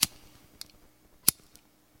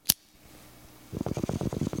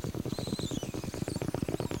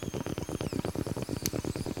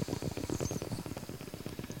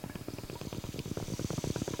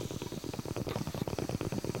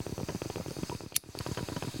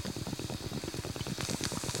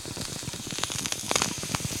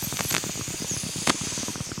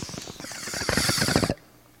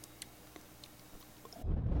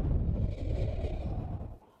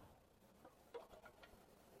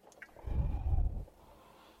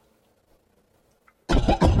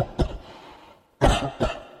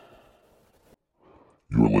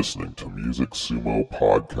listening to Music Sumo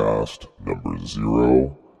Podcast number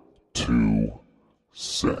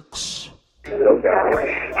 026.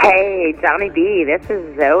 Hey, Johnny B, this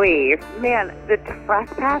is Zoe. Man, the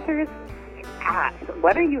Trespassers,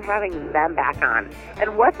 when are you having them back on?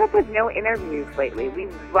 And what's up with no interviews lately? We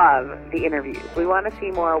love the interviews. We want to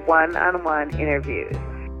see more one-on-one interviews.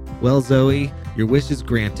 Well, Zoe, your wish is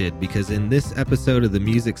granted because in this episode of the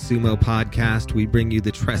Music Sumo Podcast, we bring you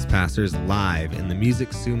the Trespassers live in the Music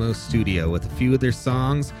Sumo studio with a few of their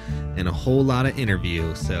songs and a whole lot of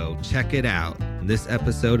interview. So check it out. This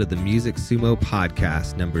episode of the Music Sumo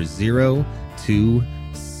Podcast number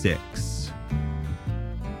 026.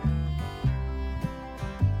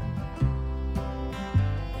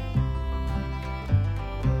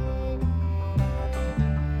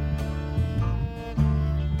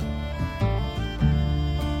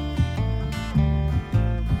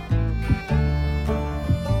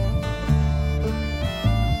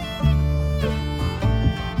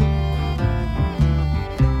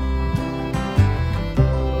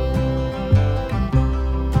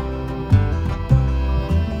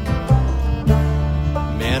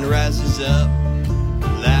 Rises up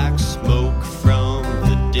like smoke from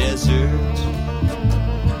the desert.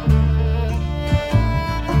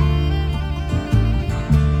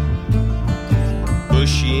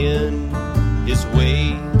 Pushing his way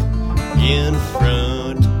in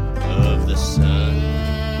front of the sun.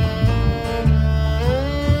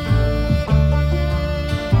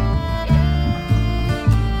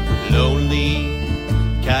 Lonely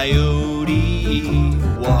coyote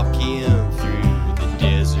walking through the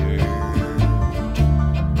desert.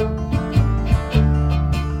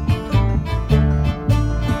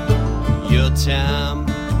 Your time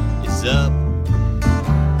is up,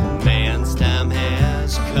 man's time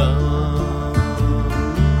has come.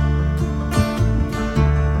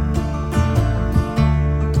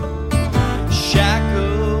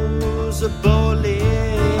 Shackles a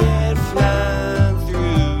bullet flying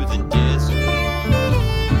through the desert.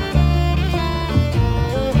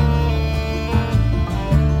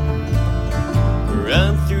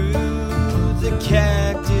 Run through the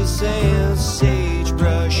cactus and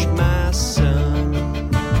sagebrush, my son.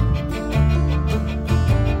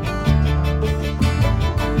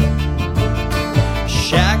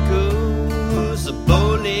 Shackles a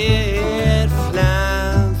bullet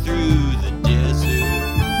flying through the desert.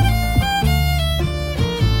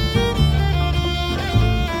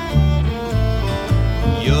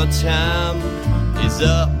 Your time is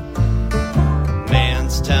up,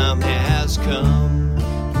 man's time has come.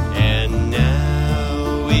 And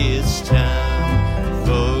now it's time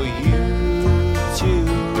for you to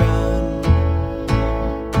run.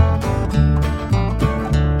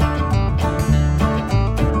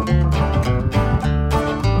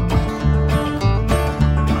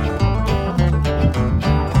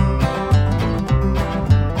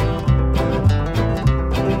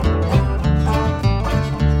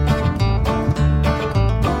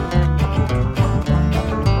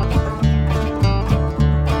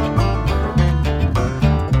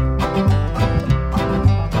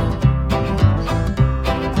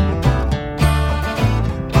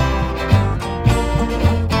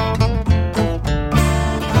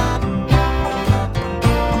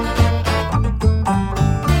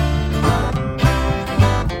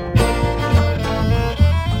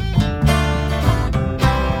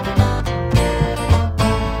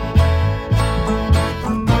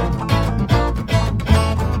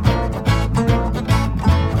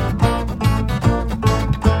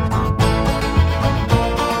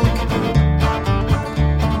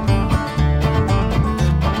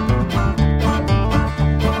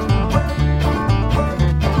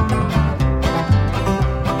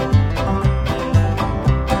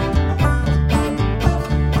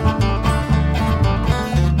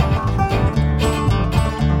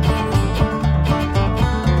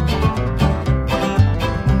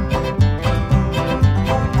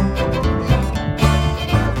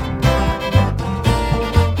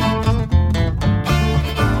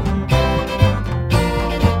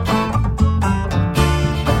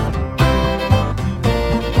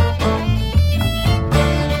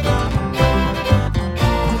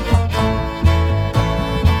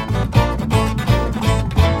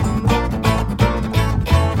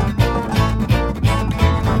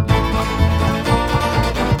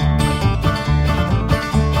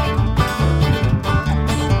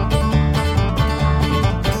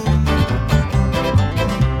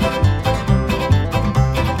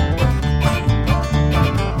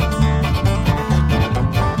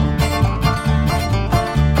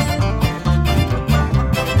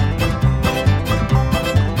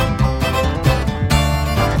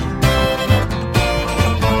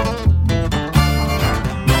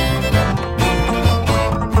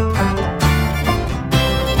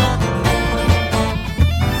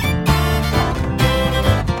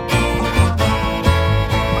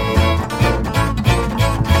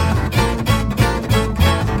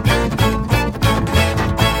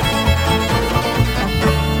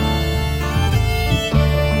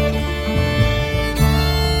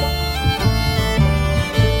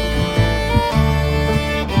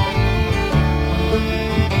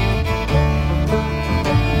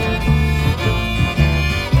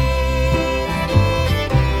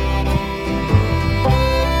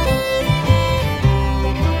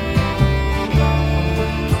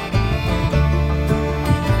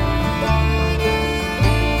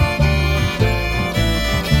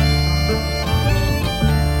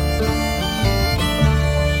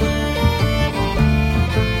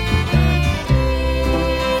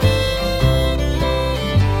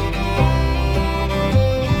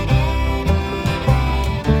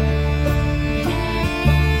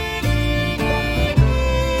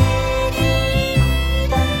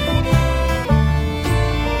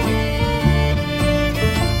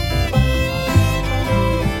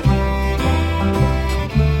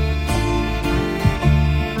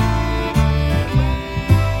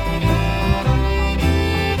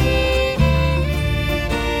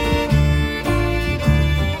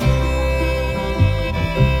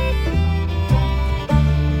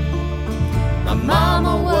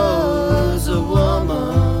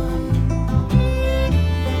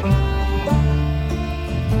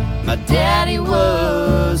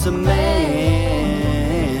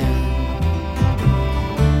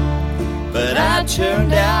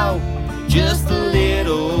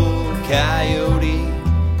 coyote,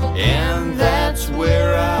 and that's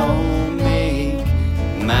where I'll make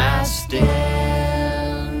my stand.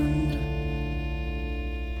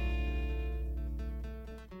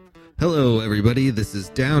 Hello, everybody. This is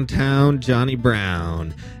Downtown Johnny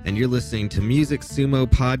Brown, and you're listening to Music Sumo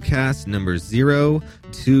Podcast number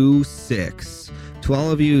 026. To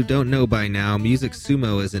all of you who don't know by now, Music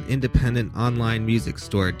Sumo is an independent online music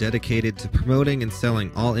store dedicated to promoting and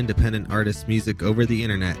selling all independent artists' music over the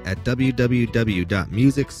internet at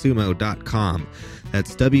www.musicsumo.com.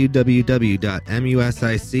 That's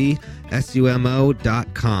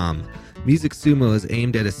www.musicsumo.com. Music Sumo is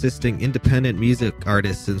aimed at assisting independent music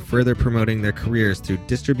artists in further promoting their careers through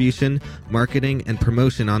distribution, marketing, and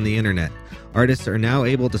promotion on the internet. Artists are now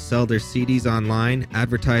able to sell their CDs online,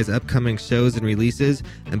 advertise upcoming shows and releases,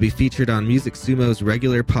 and be featured on Music Sumo's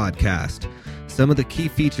regular podcast. Some of the key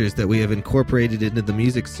features that we have incorporated into the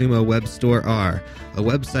Music Sumo web store are a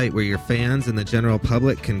website where your fans and the general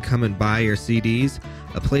public can come and buy your CDs,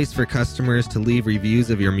 a place for customers to leave reviews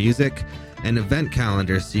of your music, an event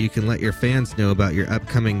calendar so you can let your fans know about your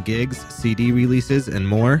upcoming gigs, CD releases, and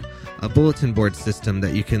more, a bulletin board system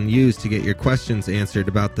that you can use to get your questions answered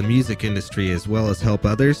about the music industry as well as help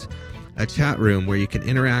others, a chat room where you can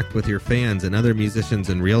interact with your fans and other musicians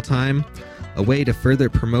in real time, a way to further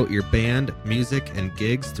promote your band, music, and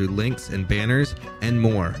gigs through links and banners, and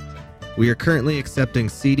more. We are currently accepting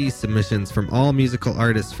CD submissions from all musical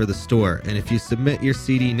artists for the store, and if you submit your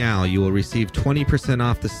CD now, you will receive 20%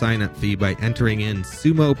 off the sign-up fee by entering in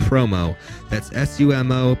Sumo Promo, that's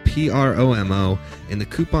SUMO in the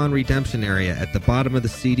coupon redemption area at the bottom of the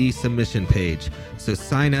CD submission page, so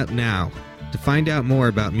sign up now. To find out more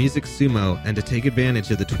about Music Sumo and to take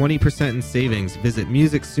advantage of the 20% in savings, visit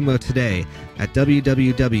Music Sumo today at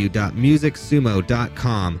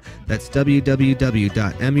www.musicsumo.com. That's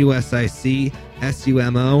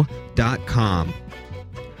www.musicsumo.com.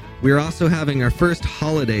 We are also having our first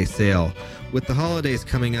holiday sale. With the holidays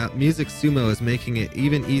coming up, Music Sumo is making it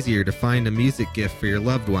even easier to find a music gift for your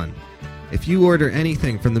loved one. If you order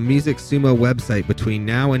anything from the Music Sumo website between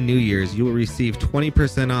now and New Year's, you will receive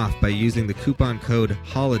 20% off by using the coupon code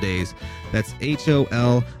HOLIDAYS, that's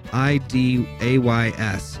HOLIDAYS,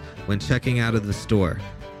 when checking out of the store.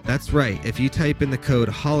 That's right, if you type in the code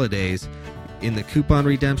HOLIDAYS in the coupon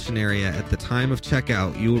redemption area at the time of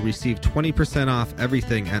checkout, you will receive 20% off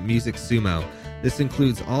everything at Music Sumo. This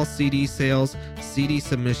includes all CD sales, CD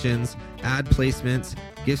submissions, ad placements,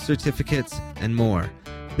 gift certificates, and more.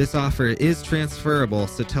 This offer is transferable,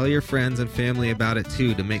 so tell your friends and family about it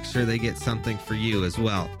too to make sure they get something for you as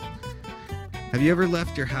well. Have you ever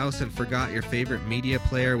left your house and forgot your favorite media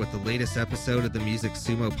player with the latest episode of the Music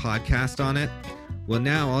Sumo podcast on it? Well,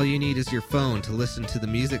 now all you need is your phone to listen to the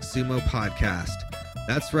Music Sumo podcast.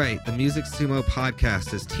 That's right, the Music Sumo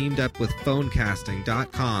podcast has teamed up with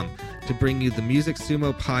phonecasting.com to bring you the Music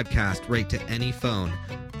Sumo podcast right to any phone.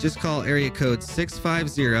 Just call area code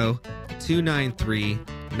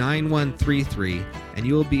 650-293-9133 and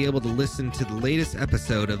you will be able to listen to the latest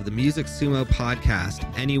episode of the Music Sumo podcast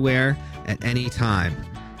anywhere at any time.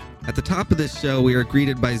 At the top of this show, we are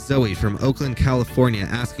greeted by Zoe from Oakland, California,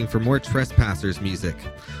 asking for more Trespassers music.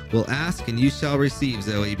 We'll ask and you shall receive,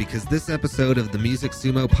 Zoe, because this episode of the Music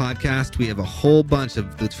Sumo podcast, we have a whole bunch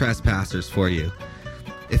of the Trespassers for you.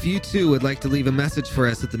 If you too would like to leave a message for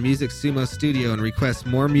us at the Music Sumo studio and request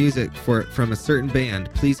more music from a certain band,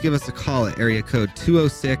 please give us a call at area code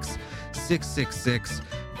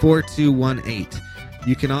 206-666-4218.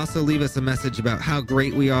 You can also leave us a message about how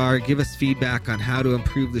great we are, give us feedback on how to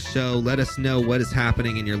improve the show, let us know what is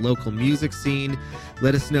happening in your local music scene,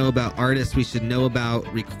 let us know about artists we should know about,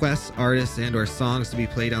 request artists and or songs to be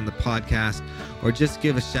played on the podcast, or just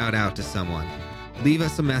give a shout out to someone. Leave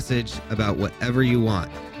us a message about whatever you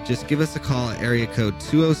want. Just give us a call at area code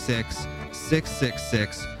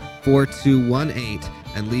 206-666-4218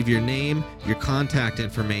 and leave your name, your contact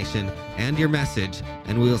information, and your message,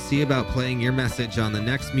 and we'll see about playing your message on the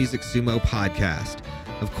next Music Sumo podcast.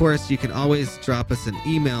 Of course, you can always drop us an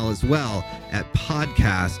email as well at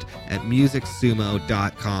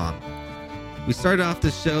podcast@musicsumo.com. We started off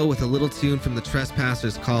the show with a little tune from the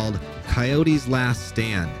Trespassers called Coyote's Last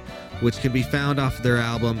Stand, which can be found off their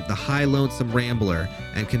album The High Lonesome Rambler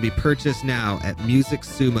and can be purchased now at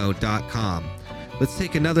musicsumo.com. Let's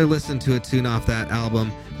take another listen to a tune off that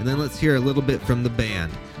album, and then let's hear a little bit from the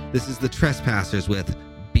band. This is the Trespassers with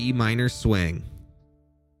B Minor Swing.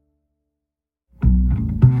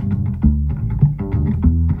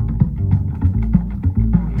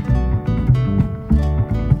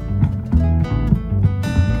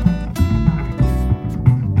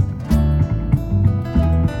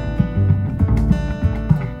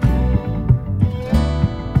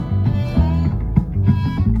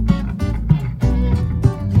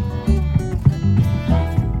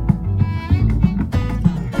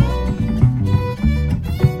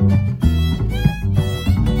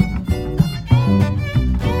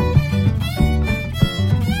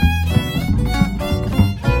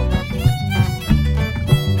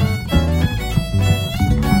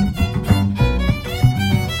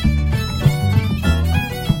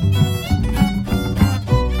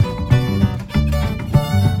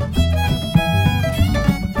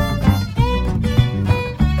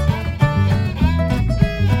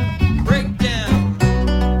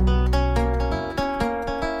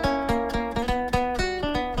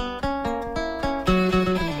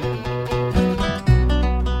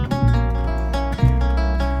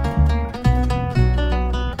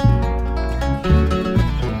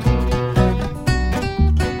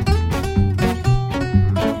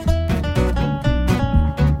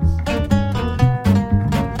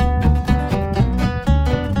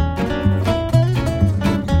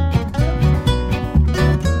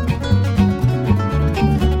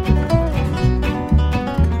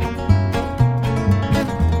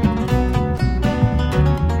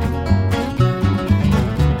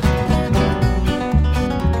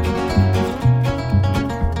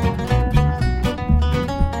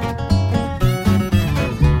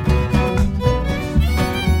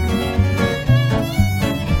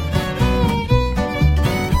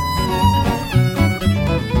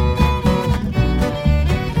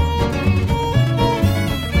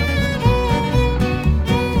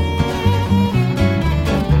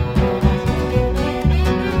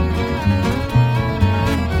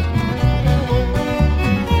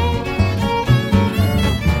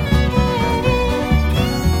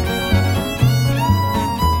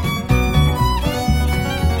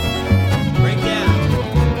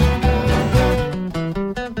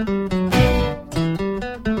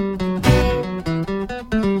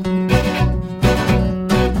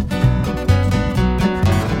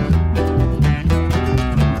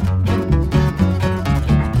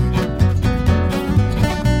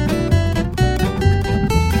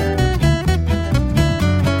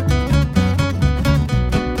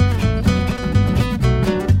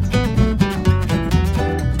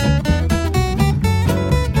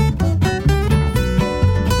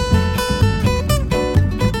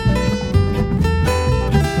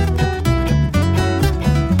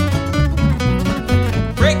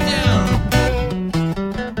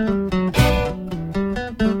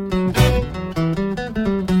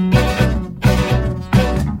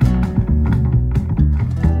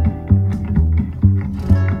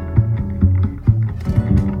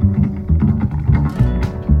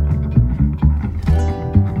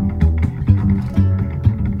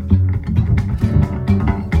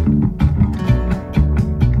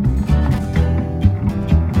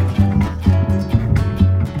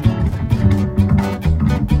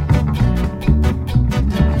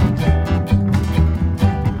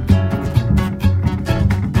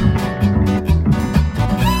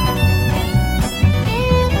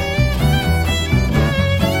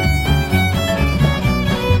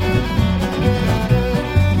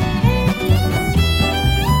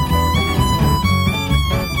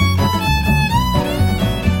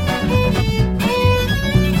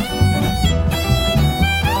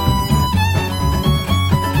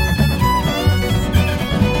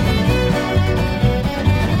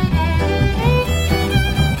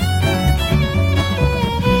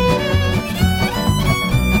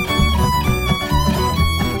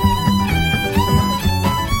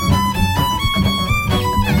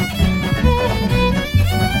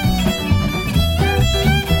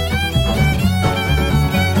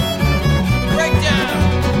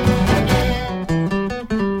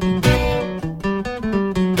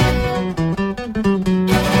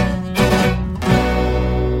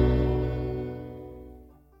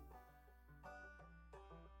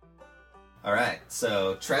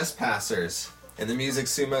 Trespassers in the Music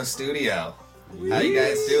Sumo studio. How you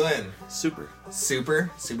guys doing? Super.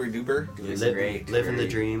 Super duper. Doing great. Living the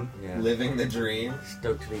dream. Yeah. Living the dream.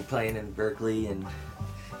 Stoked to be playing in Berkeley and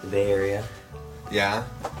the Bay Area. Yeah.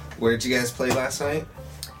 Where'd you guys play last night?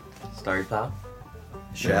 Starry Plow.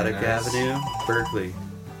 Shattuck nice. Avenue, Berkeley.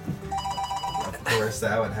 Of course,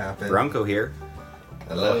 that would happen. Bronco here.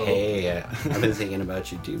 Hello. Oh, hey, I've been thinking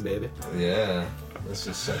about you too, baby. Yeah. Let's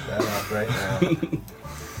just shut that off right now.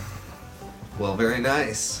 Well, very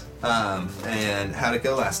nice. And how'd it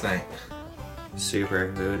go last night? Super.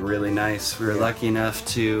 It was really nice. We were lucky enough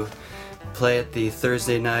to play at the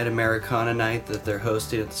Thursday night Americana night that they're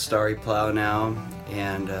hosting at the Starry Plow now,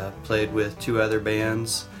 and played with two other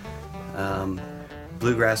bands,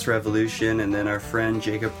 Bluegrass Revolution, and then our friend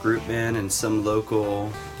Jacob Grootman, and some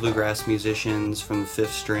local bluegrass musicians from the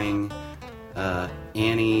Fifth String.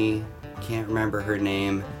 Annie, can't remember her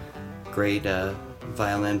name, great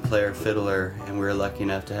violin player, fiddler, and we were lucky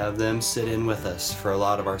enough to have them sit in with us for a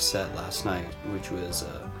lot of our set last night, which was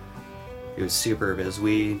it was superb, as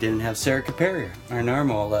we didn't have Sarah Caperi, our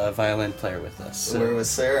normal violin player, with us. So Where was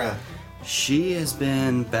Sarah? she has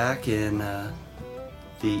been back in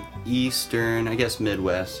the eastern, I guess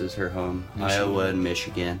Midwest is her home, Iowa and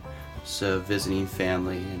Michigan. So visiting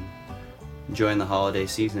family and enjoying the holiday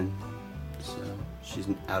season. So she's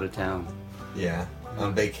out of town. Yeah.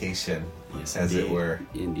 On vacation, Yes, as it indeed. were.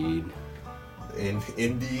 Indeed.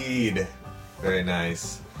 Indeed. Very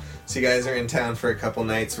nice. So you guys are in town for a couple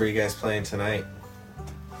nights. Where are you guys playing tonight?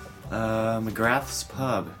 McGrath's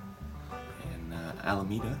Pub in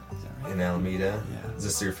Alameda. Is that right? In Alameda? Yeah. Is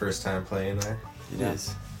this your first time playing there? It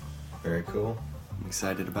is. Very cool. I'm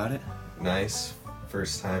excited about it. Nice.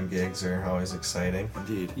 First time gigs are always exciting.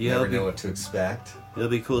 Indeed. Yeah, Never it'll know be, what to expect. it'll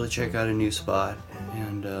be cool to check out a new spot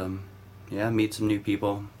and yeah, meet some new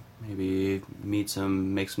people. Maybe make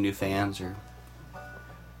some new fans, or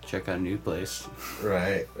check out a new place.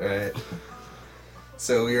 Right.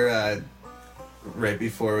 So we were, right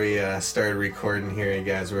before we started recording here, you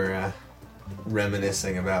guys were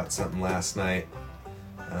reminiscing about something last night.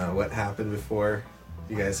 What happened before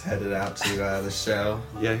you guys headed out to the show?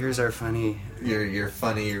 Yeah, here's our funny. Your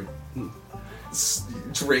funny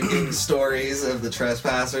drinking stories of the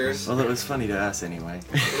Trespassers. Well, it was funny to us anyway.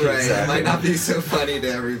 Right, it might not be so funny to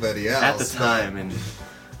everybody else. At the time, and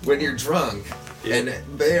when you're drunk and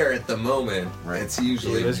there at the moment, Right. it's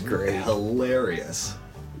usually It was great. hilarious.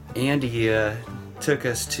 Andy took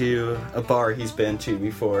us to a bar he's been to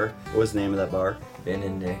before. What was the name of that bar? Ben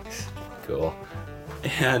and Nick's. Cool.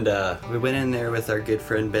 And we went in there with our good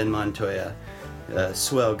friend Ben Montoya, a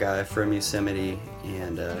swell guy from Yosemite,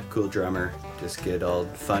 and a cool drummer, just good old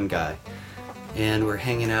fun guy. And we're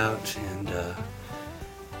hanging out and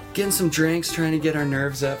getting some drinks, trying to get our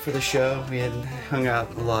nerves up for the show. We had hung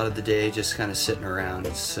out a lot of the day, just kind of sitting around,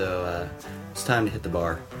 so it's time to hit the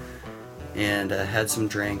bar. And had some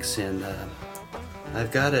drinks, and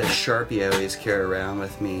I've got a Sharpie I always carry around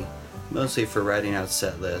with me, mostly for writing out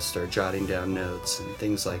set lists or jotting down notes and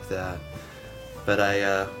things like that. But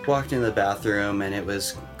I walked into the bathroom, and it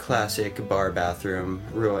was classic bar bathroom,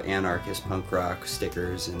 real anarchist punk rock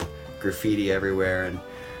stickers and graffiti everywhere. And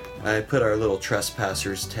I put our little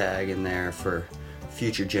Trespassers tag in there for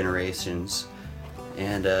future generations.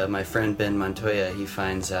 And my friend Ben Montoya, he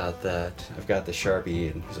finds out that I've got the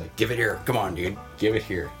Sharpie, and he's like, "Give it here, come on, dude, give it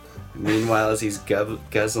here." Meanwhile, as he's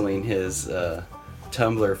guzzling his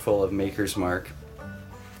tumbler full of Maker's Mark,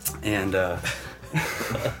 and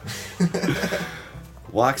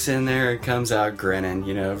walks in there and comes out grinning,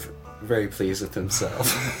 very pleased with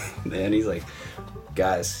himself. And he's like,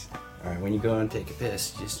 "Guys, all right, when you go and take a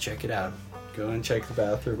piss, just check it out. Go and check the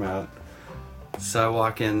bathroom out." So I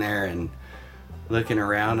walk in there and looking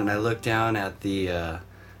around, and I look down at the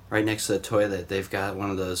right next to the toilet. They've got one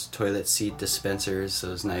of those toilet seat dispensers,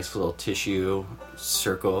 those nice little tissue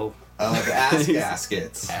circle Like ass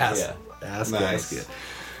gaskets. ass Nice. gasket.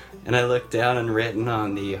 And I look down, and written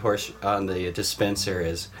on the dispenser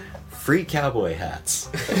is "free cowboy hats."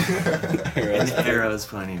 the arrows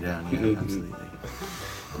pointing down. Yeah, Mhm. absolutely.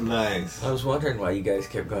 Nice. I was wondering why you guys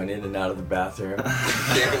kept going in and out of the bathroom.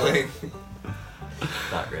 Giggling.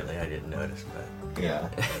 Not really, I didn't notice, but... Yeah.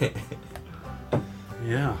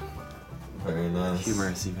 Yeah. Very nice.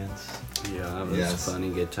 Humorous events. Yeah, that was Yes. funny,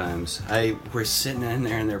 good times. We're sitting in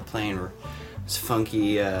there, and they're playing this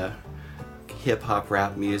funky hip hop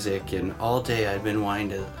rap music, and all day I've been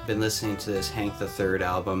listening to this Hank III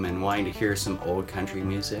album and wanting to hear some old country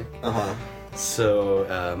music. Uh-huh.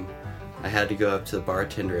 So I had to go up to the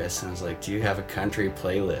bartenderess, and I was like, "Do you have a country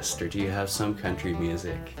playlist, or do you have some country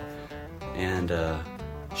music?" And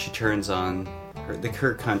she turns on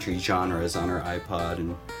her country genres on her iPod,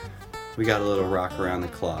 and we got a little rock around the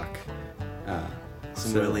clock.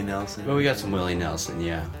 Some Willie Nelson. Well, we got some Willie Nelson,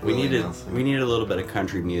 yeah. Willie we needed Nelson. we needed a little bit of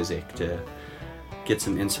country music to get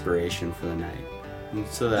some inspiration for the night, and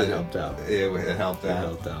so that helped out. It helped It out.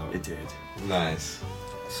 helped out. It did. Nice.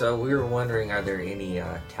 So we were wondering, are there any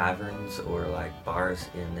taverns or like bars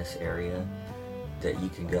in this area that you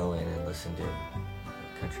can go in and listen to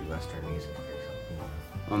country western music or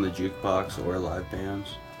something? On the jukebox or live bands,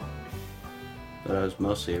 but I was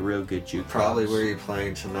mostly a real good jukebox. Probably where you're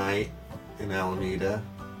playing tonight in Alameda,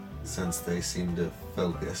 since they seem to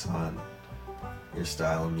focus on your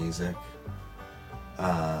style of music.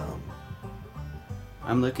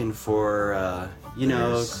 I'm looking for,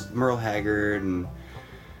 There's- Merle Haggard and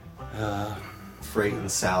Freight and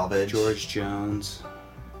Salvage. George Jones,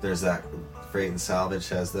 There's that. Freight and Salvage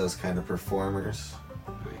has those kind of performers.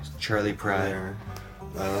 Charlie Pride. There.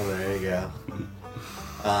 Oh, there you go.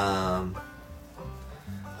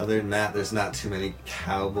 Other than that, there's not too many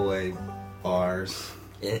cowboy bars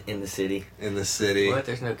In the city? in the city What?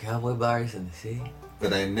 There's no cowboy bars in the city?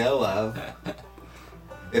 that I know of.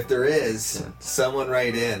 If there is, someone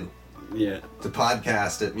write in Yeah. to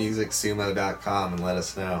podcast at musicsumo.com and let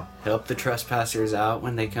us know. Help the trespassers out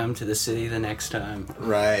when they come to the city the next time.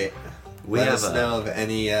 Right. We let have us know of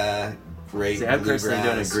any great See, I personally don't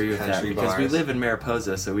bluegrass agree with that country because we bars. live in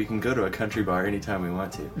Mariposa, so we can go to a country bar anytime we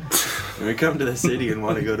want to. And we come to the city and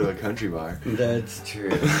want to go to a country bar. That's True.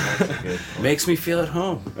 That's a good point. makes me feel at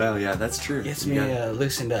home. Well, yeah, that's true. Gets You me got-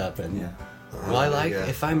 loosened up, and yeah. well, I there like you go.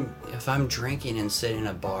 if I'm drinking and sitting in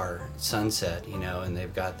a bar at sunset, and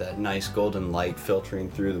they've got that nice golden light filtering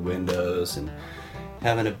through the windows, and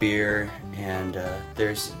having a beer, and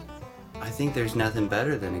I think there's nothing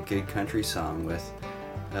better than a good country song with,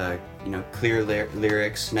 clear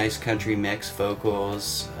lyrics, nice country mix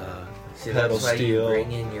vocals, See, pedal that's why steel. you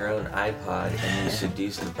bring in your own iPod and you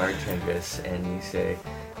seduce the bartenders and you say,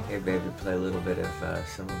 "Hey, baby, play a little bit of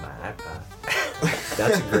some of my iPod."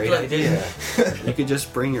 That's a great Like idea. You could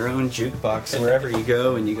just bring your own jukebox wherever you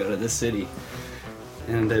go when you go to the city,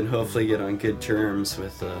 and then hopefully get on good terms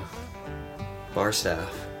with the bar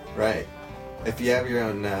staff. Right. If you have your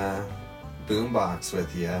own boombox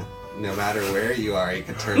with you, no matter where you are, you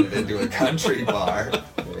can turn it into a country bar.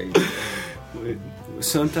 There you go.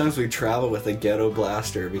 Sometimes we travel with a ghetto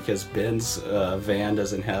blaster because Ben's van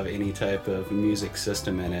doesn't have any type of music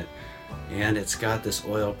system in it, and it's got this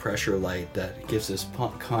oil pressure light that gives this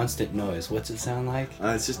constant noise. What's it sound like?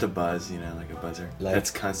 It's just a buzz, like a buzzer. Like- That's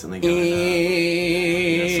constantly going on.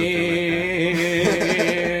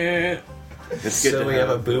 It's good So to we have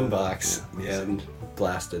a have, boombox yeah, and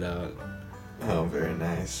blast it out. Oh, very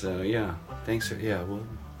nice. So yeah, we'll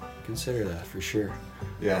consider that for sure.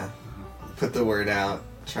 Yeah. Put the word out.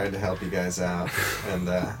 Tried to help you guys out and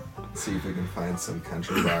see if we can find some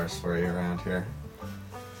country bars for you around here.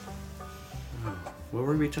 What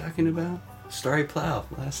were we talking about? Starry Plow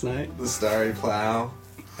last night. The Starry Plow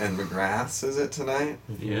and McGrath's, is it tonight?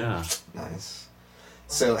 Yeah. Nice.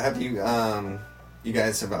 So have you, you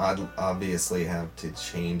guys have obviously have to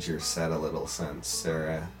change your set a little since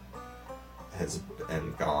Sarah has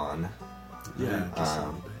been gone. Yeah, just a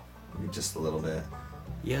little bit. Just a little bit.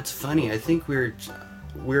 Yeah, it's funny. I think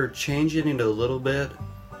we're changing it a little bit,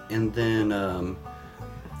 and then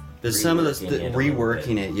there's some of this Reworking it a little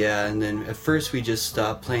reworking bit. it. Yeah, and then at first we just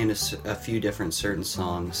stopped playing a few different certain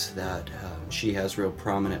songs that she has real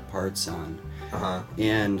prominent parts on,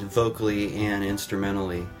 and vocally and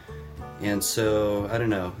instrumentally. And so I don't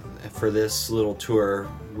know. For this little tour,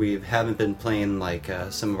 we haven't been playing like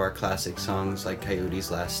some of our classic songs like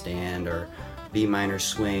Coyote's Last Stand or B minor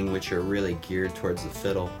swing, which are really geared towards the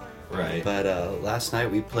fiddle. Right. But last night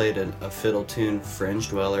we played a fiddle tune, Fringe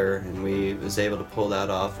Dweller, and we was able to pull that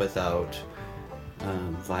off without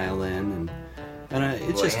violin, and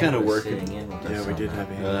it's just kind of working. Yeah, we did have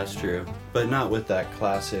a Oh, that's true, but not with that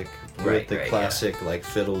classic, Right, with the right, classic like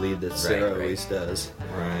fiddle lead that Sarah right. always does.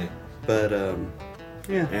 Right. But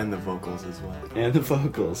yeah, And the vocals as well. and the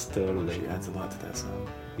vocals totally. She adds a lot to that song.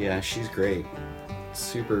 Yeah, she's great.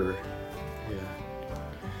 Super. Yeah.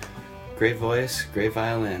 Great voice, great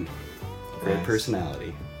violin, great Nice.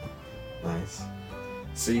 personality. Nice.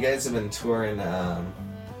 So you guys have been touring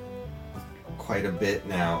quite a bit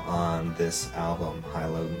now on this album, High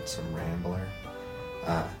Lonesome Rambler.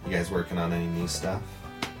 You guys working on any new stuff?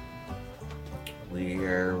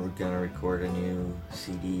 We're gonna record a new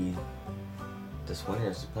CD this winter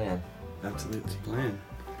is the plan. Absolutely. Plan.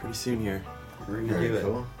 Pretty soon here. We're gonna Very do it.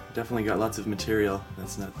 cool. Definitely got lots of material.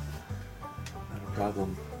 That's not a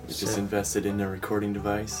problem. We just So- invested in a recording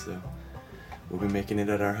device, so we'll be making it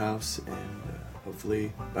at our house, and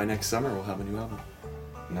hopefully by next summer we'll have a new album.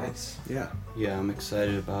 Nice. Yeah. Yeah, I'm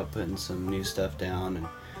excited about putting some new stuff down, and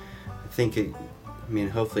I think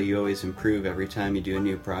hopefully you always improve every time you do a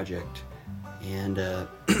new project. And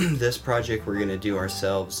this project we're going to do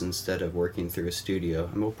ourselves instead of working through a studio.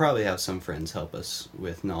 And we'll probably have some friends help us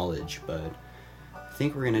with knowledge, but I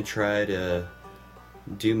think we're going to try to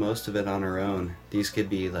do most of it on our own. These could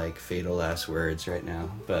be like fatal last words right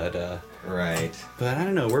now, but Right. but I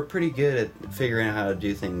don't know, we're pretty good at figuring out how to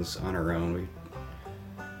do things on our own.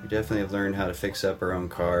 We definitely have learned how to fix up our own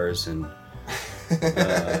cars and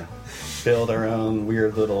build our own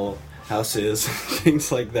weird little houses,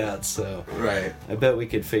 things like that. So Right. I bet we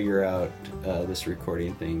could figure out this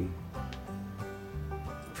recording thing.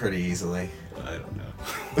 Pretty easily. I don't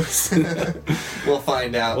know. We'll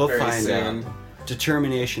find out We'll very find soon. out.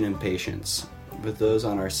 Determination and patience. With those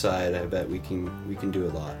on our side, I bet we can do a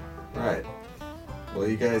lot. Right. Well,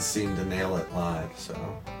 you guys seem to nail it live, so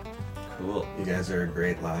Cool. you guys are a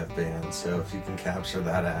great live band. So if you can capture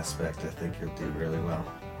that aspect, I think you'll do really well.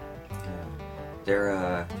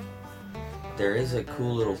 There is a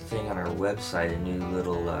cool little thing on our website, a new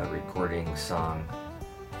little recording song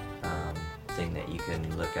thing that you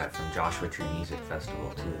can look at from Joshua Tree Music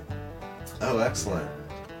Festival too. Oh, excellent.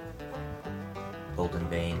 Golden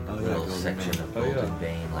Vein, Oh, yeah, little Golden section Vein. of Oh, yeah. Golden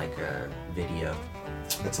Vein, like a video.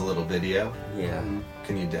 It's a little video. Yeah.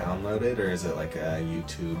 Can you download it, or is it like a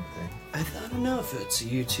YouTube thing? I don't know if it's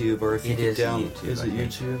YouTube or if you It could is down. YouTube, Is I it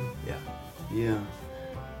think. YouTube? Yeah. Yeah.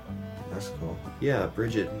 That's cool. Yeah,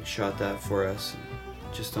 Bridget shot that for us,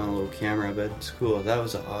 just on a little camera, but it's cool. That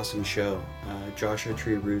was an awesome show. Joshua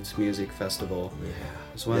Tree Roots Music Festival. Yeah.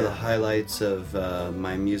 It's one of the highlights of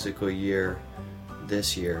my musical year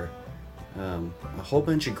this year. A whole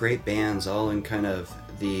bunch of great bands, all in kind of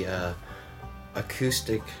the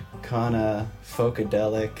acoustic, kind of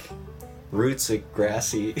folkadelic, roots of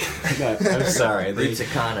grassy. No, I'm sorry.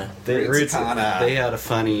 Rootsicana. Rootsicana. They had a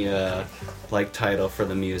funny like title for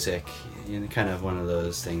the music. Kind of one of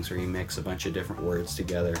those things where you mix a bunch of different words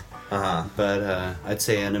together. Uh-huh. But I'd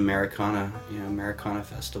say an Americana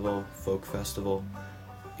festival, folk festival,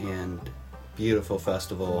 and beautiful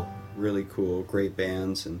festival, really cool, great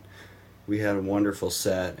bands, and we had a wonderful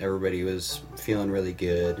set. Everybody was feeling really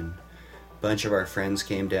good, and a bunch of our friends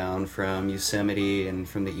came down from Yosemite and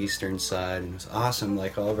from the eastern side, and it was awesome.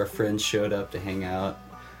 Like, all of our friends showed up to hang out,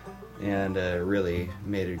 and really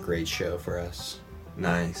made it a great show for us.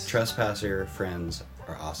 Nice. Trespasser friends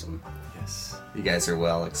are awesome. Yes. You guys are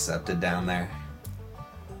well accepted down there.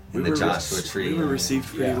 In We the were Joshua Tree. We were received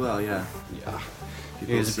pretty well, yeah. Yeah.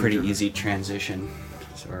 People It was a seemed pretty to- easy transition.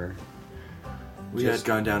 We Just- had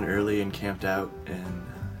gone down early and camped out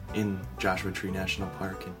in Joshua Tree National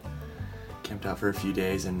Park and camped out for a few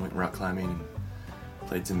days and went rock climbing and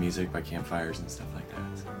played some music by campfires and stuff like that.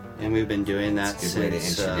 So, And we've been doing that It's a good way to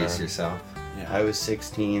since introduce yourself. yeah. I was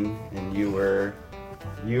 16, and you were.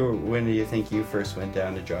 When do you think you first went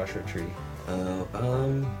down to Joshua Tree? Well,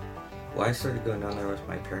 I started going down there with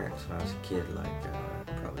my parents when I was a kid,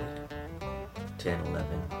 like probably 10, 11,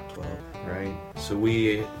 12. Right. So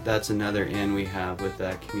that's another in we have with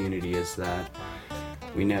that community, is that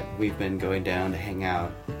we've been going down to hang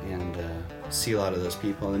out and see a lot of those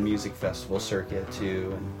people on the music festival circuit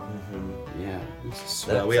too, and yeah, it's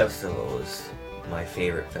That we have. festival is my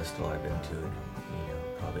favorite festival I've been to,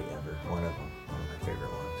 probably ever. One of my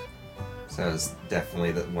favorite ones. So it was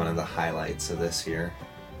definitely one of the highlights of this year.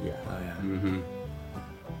 Yeah. Oh, yeah. Mm-hmm.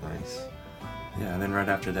 Nice. Yeah, and then right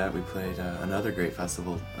after that, we played another great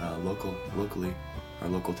festival locally, or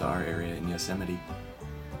local to our area in Yosemite,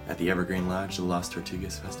 at the Evergreen Lodge, the Los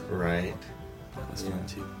Tortugas Festival. Right. That was fun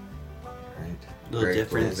too. Right. Little Very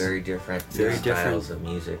different. cool, very different Very styles different.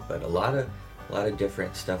 of music, but a lot of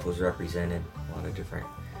different stuff was represented. A lot of different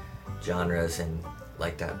genres, and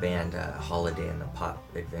like that band Holiday and the Pop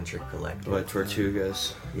Adventure Collective. What,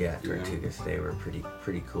 Tortugas? Yeah, Tortugas. They were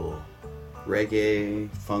pretty cool. Reggae,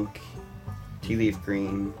 funk, tea leaf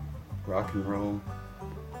green, rock and roll.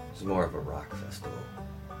 It was more of a rock festival.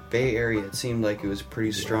 Bay Area, it seemed like it was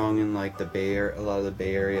pretty strong in like the Bay Area, a lot of the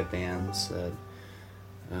Bay Area bands that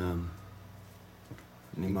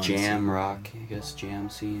Pneumonia jam scene. rock, I guess, jam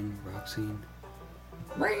scene, rock scene.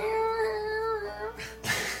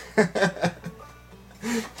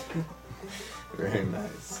 Very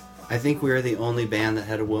nice. I think we were the only band that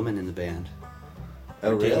had a woman in the band.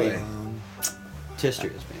 Oh, Did we? really?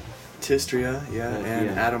 Tistria's band. Tistria, yeah, and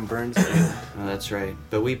yeah. Adam Burns. band. Oh, that's right.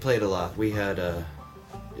 But we played a lot. We had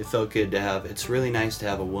it felt good to have. It's really nice to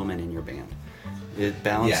have a woman in your band. It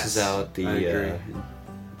balances Yes, out the. I agree.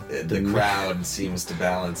 The crowd seems to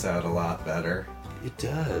balance out a lot better. It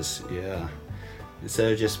does, yeah.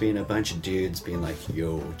 Instead of just being a bunch of dudes being like,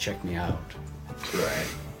 yo, check me out. Right.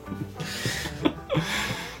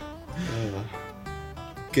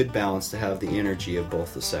 Good balance to have the energy of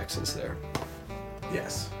both the sexes there.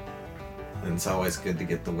 Yes. And it's always good to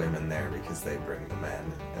get the women there because they bring the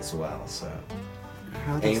men as well, so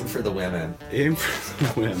aim for the women. Aim for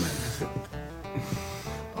the women.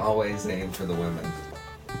 Always aim for the women.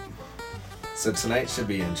 So tonight should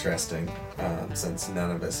be interesting, since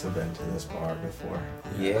none of us have been to this bar before.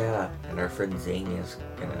 Yeah, and our friend Zane is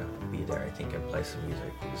gonna be there, I think, and play some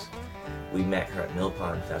music. We met her at Mill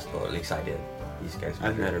Pond Festival, or at least I did. These guys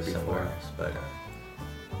I've met her somewhere before. else, but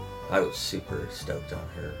I was super stoked on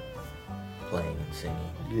her playing and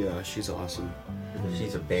singing. Yeah, she's awesome.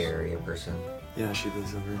 She's a Bay Area person. Yeah, she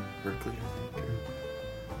lives over in Berkeley, I think, or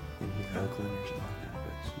in Oakland or something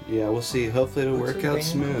like that. Yeah, we'll see. Hopefully it'll What's work her out band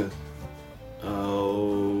smooth.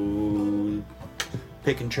 Oh,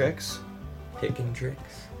 Picking Tricks? Picking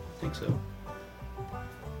Tricks. I think so.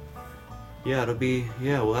 Yeah,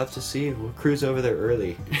 we'll have to see. We'll cruise over there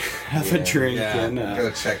early. Have a Yeah. drink Yeah, and go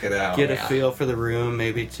check it out. get a feel for the room,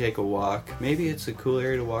 maybe take a walk. Maybe it's a cool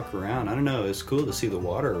area to walk around. I don't know. It's cool to see the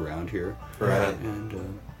water around here. Right.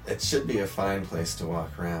 And It should be a fine place to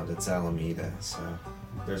walk around. It's Alameda, so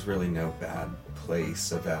there's really no bad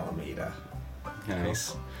place of Alameda.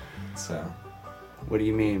 nice. So What do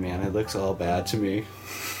you mean, man? It looks all bad to me.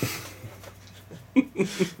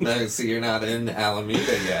 no, so you're not in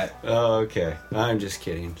Alameda yet. Oh, okay. I'm just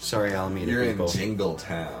kidding. Sorry, Alameda You're people. in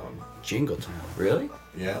Jingletown. Jingletown. Really?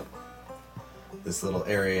 Yep. This little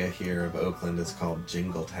area here of Oakland is called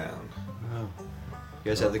Jingletown. Oh.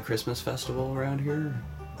 You guys have the Christmas festival around here?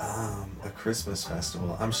 A Christmas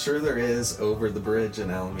festival. I'm sure there is over the bridge in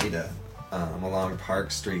Alameda. Along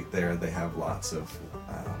Park Street there, they have lots of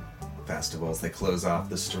festivals. They close off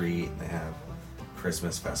the street and they have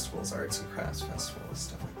Christmas festivals, arts and crafts festivals,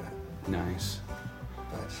 stuff like that. Nice.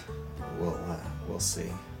 But we'll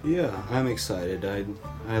see. Yeah, I'm excited.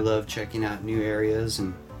 I love checking out new areas,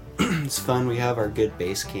 and it's fun. We have our good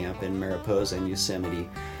base camp in Mariposa and Yosemite,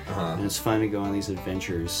 and it's fun to go on these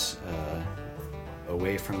adventures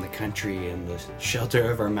away from the country and the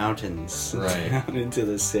shelter of our mountains, Right. down into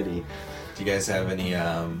the city. Do you guys have any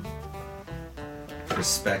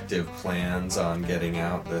prospective plans on getting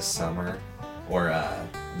out this summer or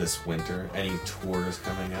this winter? Any tours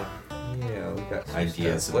coming up? Yeah, we got some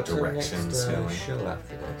Ideas stuff. of What's our directions next going? show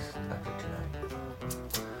after this? After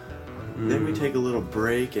tonight? Then we take a little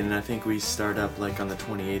break, and I think we start up like on the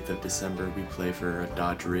 28th of December. We play for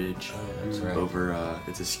Dodge Ridge Oh, that's right. over.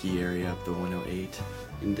 It's a ski area up the 108.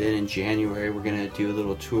 And then in January, we're going to do a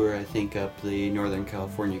little tour, I think, up the Northern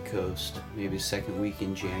California coast. Maybe second week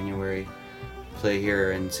in January. Play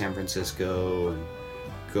here in San Francisco, and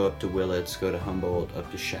go up to Willits, go to Humboldt,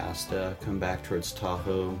 up to Shasta, come back towards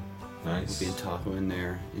Tahoe. Nice. We'll be in Tahoe in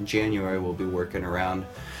there. In January, we'll be working around,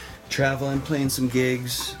 traveling, playing some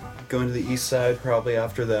gigs, going to the east side probably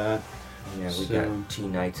after that. Yeah, we So- got 2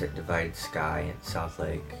 nights at Divided Sky in South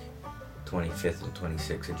Lake, 25th and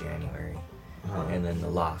 26th of January. And then the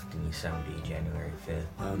Loft in Yosemite, January 5th.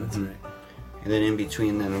 Oh, that's right. And then in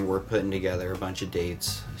between then, we're putting together a bunch of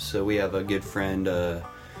dates. So we have a good friend,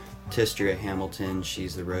 Tistria Hamilton.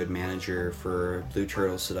 She's the road manager for Blue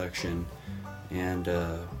Turtle Seduction. And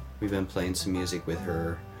we've been playing some music with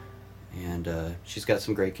her. And she's got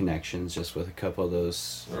some great connections just with a couple of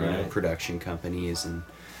those Right. production companies. And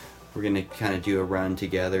we're going to kind of do a run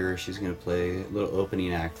together. She's going to play a little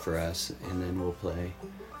opening act for us, and then we'll play.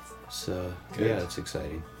 So, Good. yeah, it's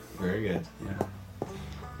exciting. Very good. Yeah.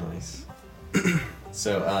 Nice.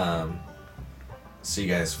 So, so you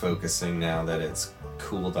guys focusing now that it's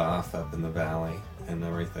cooled off up in the valley and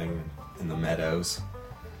everything in the meadows.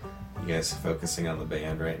 You guys focusing on the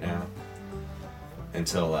band right now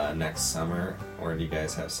until next summer, or do you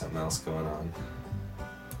guys have something else going on?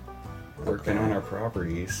 Working on our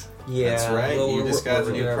properties. Yeah, That's right, you we're- just got we're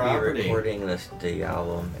the new gonna property. Be recording the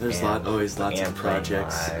album. There's and- always lots of and playing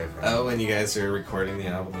projects. live. Oh, and you guys are recording the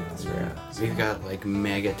album. That's right. We've got like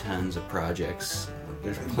megatons of projects.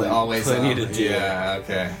 There's Always plenty on. to do. Yeah.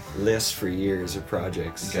 Okay. Lists for years of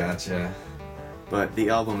projects. Gotcha. But the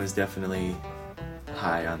album is definitely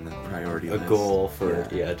high on the priority A list. goal for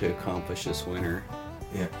Yeah. to accomplish this winter.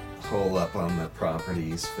 Yeah. Hole up on the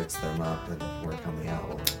properties, fix them up, and work on the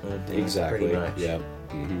album. Exactly. Pretty much. Yeah.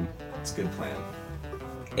 Mm-hmm. It's a good plan.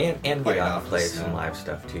 And Play get out off and play the some snow. live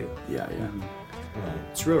stuff too. Yeah. Right.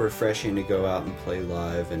 It's real refreshing to go out and play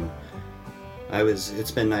live, and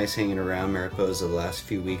it's been nice hanging around Mariposa the last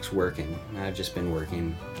few weeks working. I've just been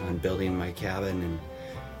working on building my cabin and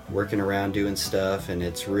working around doing stuff, and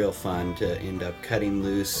it's real fun to end up cutting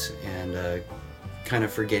loose and kind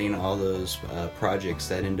of forgetting all those projects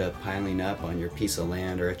that end up piling up on your piece of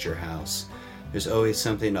land or at your house. There's always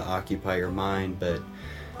something to occupy your mind, but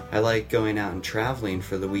I like going out and traveling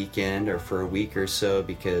for the weekend or for a week or so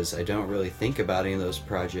because I don't really think about any of those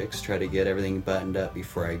projects, try to get everything buttoned up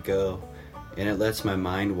before I go, and it lets my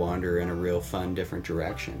mind wander in a real fun, different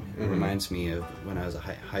direction. It reminds me of when I was a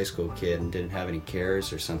high school kid and didn't have any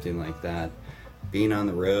cares or something like that. Being on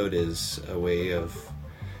the road is a way of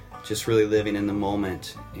just really living in the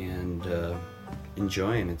moment and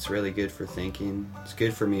enjoying. It's really good for thinking. It's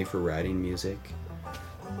good for me for writing music.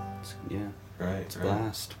 It's a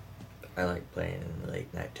blast. I like playing in the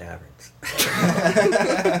late night taverns.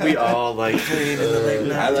 We all like playing in the late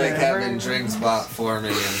night. I like having drinks bought for me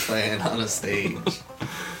and playing on a stage.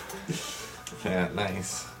 Yeah,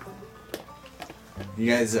 nice. You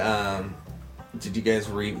guys, did you guys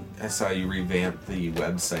I saw you revamp the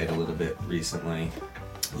website a little bit recently.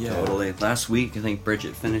 Yeah. Totally. Last week, I think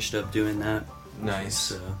Bridget finished up doing that. Nice.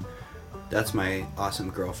 So that's my awesome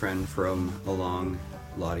girlfriend from a long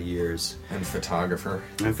lot of years. And photographer.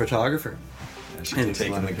 I'm a photographer. Yeah, she And takes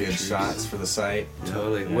a lot Taking of the good pictures. shots for the site.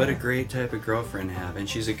 Totally. Yeah. What a great type of girlfriend to have. And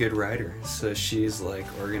she's a good writer. So she's like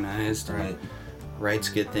organized and Right. writes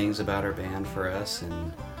good things about our band for us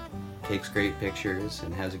and takes great pictures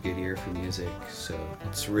and has a good ear for music. So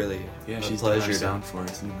it's really Yeah, a she's done our pleasure sound for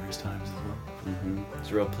us numerous times as well.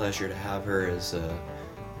 It's a real pleasure to have her as a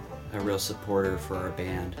real supporter for our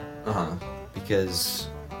band. Uh-huh. Because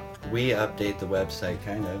we update the website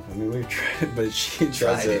kind of. I mean, we try, but she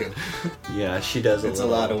Try does it. Yeah, she does It's a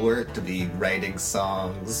little. lot of work to be writing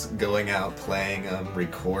songs, going out, playing them,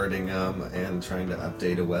 recording them, and trying to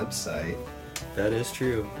update a website. That is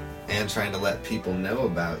true. And trying to let people know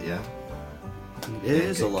about you. It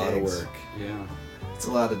is a good lot of gigs. work. Yeah. It's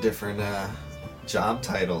a lot of different job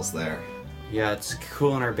titles there. Yeah, it's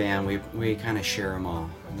cool in our band. We kind of share them all,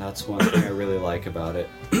 and that's one thing I really like about it.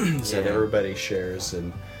 Is that Yeah. everybody shares,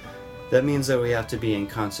 and that means that we have to be in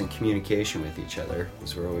constant communication with each other,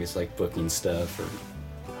 because we're always like booking stuff, or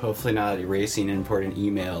hopefully not erasing important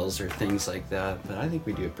emails or things like that. But I think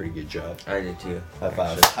we do a pretty good job. I did too. High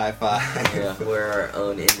five. High five. Yeah, we're our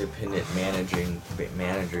own independent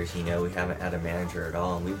managers. You know, we haven't had a manager at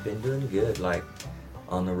all, and we've been doing good. Like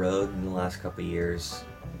on the road in the last couple of years,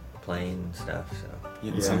 playing and stuff. So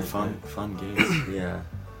Getting some fun gigs. yeah,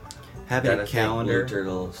 Having gotta a thank calendar. Blue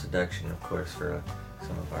Turtle Seduction, of course, for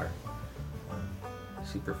some of our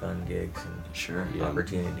super fun gigs and Sure. Yeah.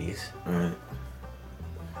 opportunities. Alright.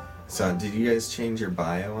 So, did you guys change your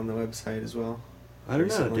bio on the website as well? I don't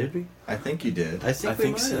know, recently? did we? I think you did. I think I we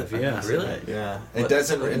think might so. have, I yeah. think so. Really? Yeah. What- It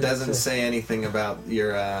doesn't. what It did it doesn't say? say anything about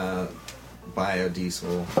your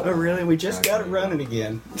biodiesel. Oh, really? We just got it Tracking. running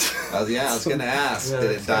again. Oh yeah, I was gonna ask. Yeah, Did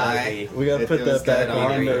that's it gotta die? be- We gotta It put was that back dead on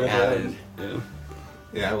already. there. added. Yeah.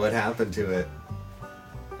 Yeah. What happened to it?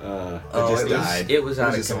 Oh, just it died. was It out was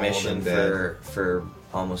of just old commission and dead. for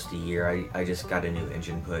almost a year. I just got a new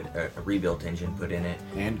engine a rebuilt engine put in it,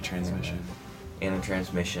 And a transmission. and a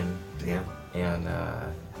transmission, Damn. and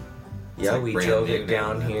It's yeah, like we brand drove new it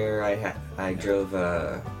down now, here. I drove.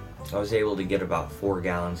 I was able to get about 4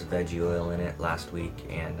 gallons of veggie oil in it last week,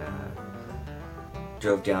 and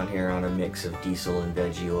drove down here on a mix of diesel and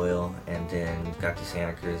veggie oil, and then got to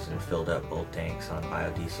Santa Cruz and filled up both tanks on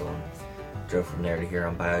biodiesel, and drove from there to here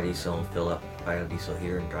on biodiesel and fill up biodiesel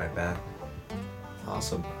here and drive back.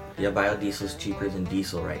 Awesome. Yeah, biodiesel's cheaper than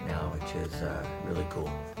diesel right now, which is really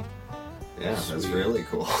cool. Yeah, that's Sweet. really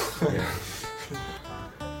cool. Yeah.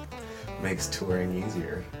 Makes touring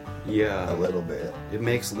easier a Yeah. little bit. It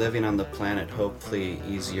makes living on the planet hopefully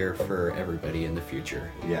easier for everybody in the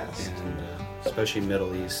future. Yes. And especially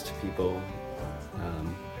Middle East people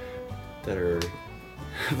that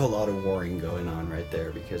have a lot of warring going on right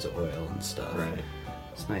there because of oil and stuff. Right.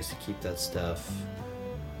 It's nice to keep that stuff,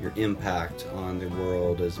 your impact on the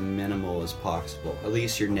world as minimal as possible. At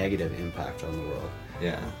least your negative impact on the world.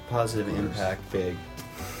 Yeah. Positive impact, big.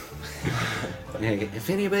 Hey,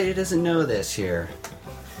 if anybody doesn't know this here,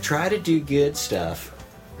 try to do good stuff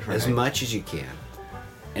as Right. much as you can,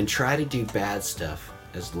 and try to do bad stuff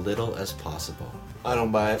as little as possible. I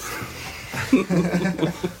don't buy it.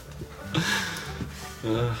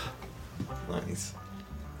 Nice.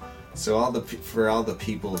 So for all the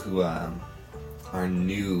people who are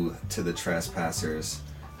new to the Trespassers,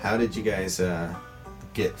 how did you guys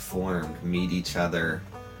get formed? Meet each other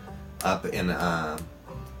up in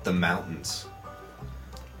the mountains,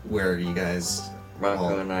 where you guys?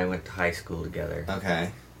 Rocco and I went to high school together.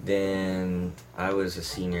 Okay. Then I was a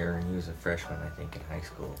senior and he was a freshman, I think, in high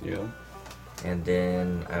school. Yeah. And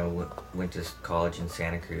then I went to college in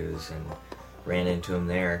Santa Cruz, and ran into him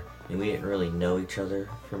there. And we didn't really know each other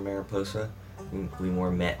from Mariposa. We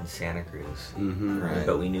more met in Santa Cruz. Right.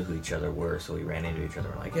 But we knew who each other were, so we ran into each other.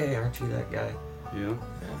 We're like, hey, aren't you that guy? Yeah.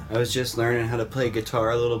 I was just learning how to play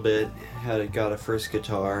guitar a little bit. Got a first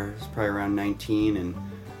guitar. I was probably around 19,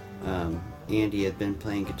 and Andy had been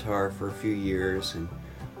playing guitar for a few years and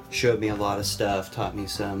showed me a lot of stuff, taught me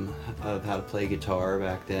some of how to play guitar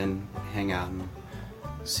back then. Hang out in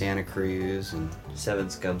Santa Cruz and 7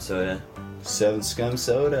 Scum Soda. 7 Scum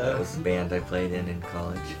Soda. That was the band I played in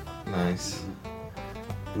college. Nice.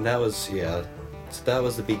 And that was, that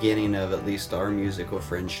was the beginning of at least our musical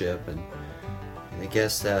friendship. And I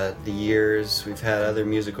guess that the years, we've had other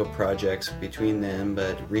musical projects between them,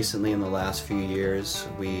 but recently in the last few years,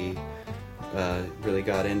 we really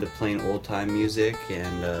got into playing old-time music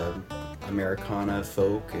and Americana,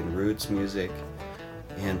 folk, and roots music,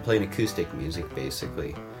 and playing acoustic music,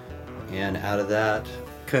 basically. And out of that,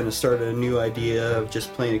 kind of started a new idea of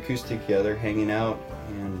just playing acoustic together, hanging out,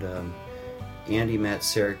 and Andy met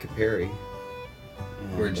Sarah Caperi.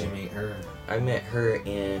 Where'd you meet her? I met her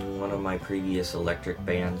in one of my previous electric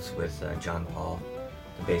bands with John Paul,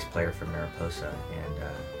 the bass player from Mariposa, and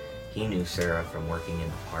he knew Sarah from working in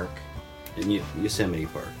the park. In Yosemite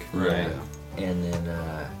Park. Right. Yeah. And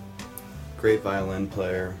then, Great violin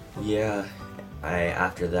player. yeah,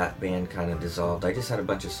 after that band kind of dissolved, I just had a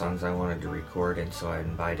bunch of songs I wanted to record, and so I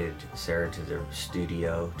invited Sarah to the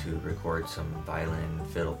studio to record some violin and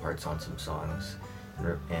fiddle parts on some songs,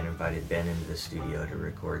 and invited Ben into the studio to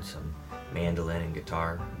record some mandolin and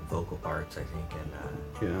guitar vocal parts, I think,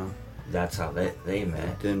 and Yeah. that's how they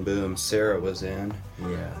met. Then boom, Sarah was in.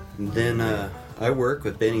 Yeah. And then I work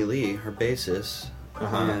with Benny Lee, her bassist,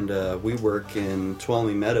 and we work in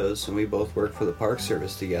Tuolumne Meadows, and we both work for the Park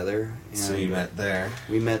Service together. And So you met there.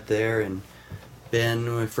 We met there, and Ben,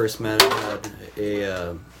 when we first met, had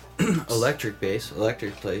a electric bass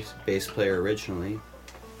player originally,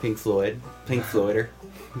 Pink Floyder, Pink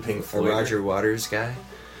a Floyd. Roger Waters guy,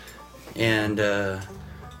 and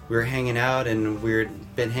we were hanging out, and we'd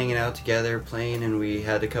been hanging out together playing, and we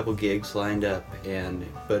had a couple gigs lined up,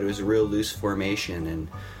 but it was a real loose formation, and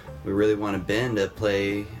we really wanted Ben to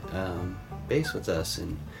play bass with us,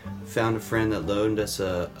 and found a friend that loaned us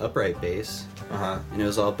a upright bass, and it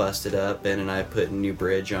was all busted up. Ben and I put a new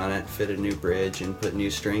bridge on it, fitted a new bridge, and put new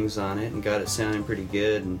strings on it, and got it sounding pretty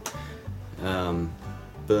good, and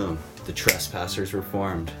boom, the Trespassers were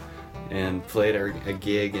formed, and played a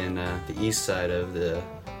gig in the east side of the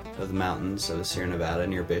mountains of Sierra Nevada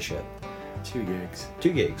near Bishop. 2 gigs.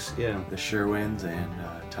 2 gigs, yeah. The Sherwins and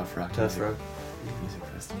Tough Rock. Tough Rock. Music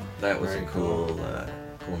Festival. That was Very a cool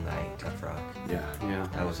night, Tough Rock. Yeah. Yeah.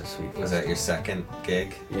 That was a sweet Was that your second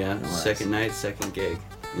gig? Yeah, It was. second night, second gig.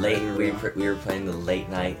 late? Right in a We row. were playing the late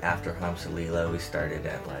night after Hamsalila. We started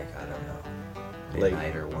at like, I don't know, Late.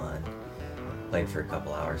 midnight or 1. Played for a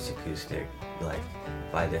couple hours acoustic, like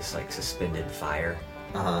by this like suspended fire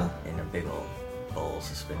in a big old bowl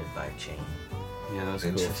suspended by a chain. Yeah, that was a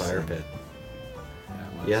cool Interesting. fire pit. Yeah,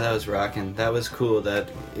 it was. Yeah, that was rocking. That was cool. That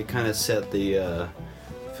it kind of set the,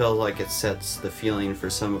 felt like it sets the feeling for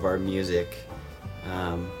some of our music.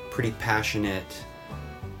 Pretty passionate,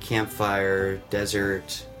 campfire,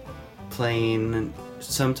 desert, playing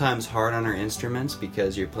sometimes hard on our instruments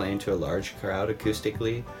because you're playing to a large crowd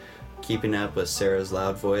acoustically, keeping up with Sarah's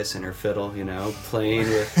loud voice and her fiddle, playing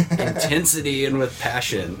with intensity and with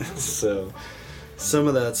passion. So some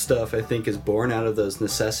of that stuff I think is born out of those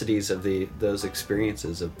necessities of those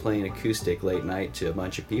experiences of playing acoustic late night to a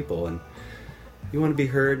bunch of people, and you want to be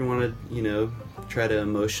heard and want to try to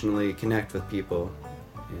emotionally connect with people,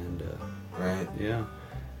 and Right. yeah.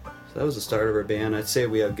 So that was the start of our band. I'd say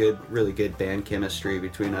we have really good band chemistry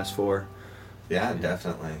between us 4. Yeah,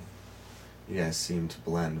 definitely. You guys seem to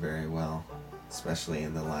blend very well, especially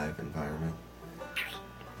in the live environment.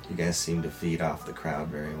 You guys seem to feed off the crowd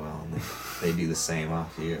very well, and they do the same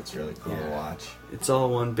off you. It's really cool to watch. It's all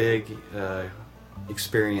one big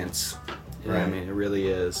experience. I Right. mean, it really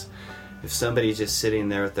is. If somebody's just sitting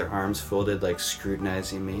there with their arms folded, like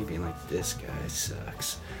scrutinizing me, being like, "This guy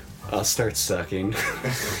sucks," I'll start sucking.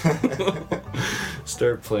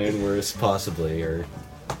 Start playing worse, possibly, or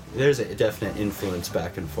there's a definite influence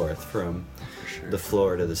back and forth from the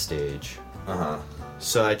floor to the stage.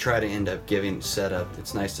 So I try to end up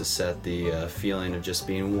it's nice to set the feeling of just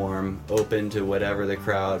being warm, open to whatever the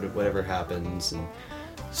crowd, whatever happens, and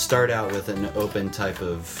start out with an open type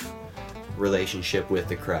of relationship with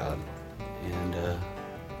the crowd. And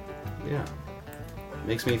yeah,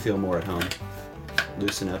 makes me feel more at home.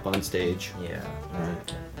 Loosen up on stage. Yeah.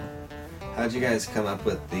 Right. How'd you guys come up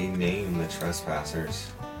with the name, the Trespassers?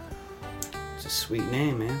 It's a sweet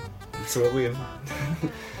name, man. It's what we've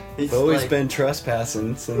It's always like- been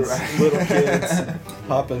trespassing since Right. little kids,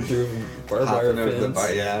 hopping through barbed wire Hopping over the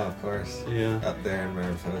fence. yeah, of course. Yeah. Up there in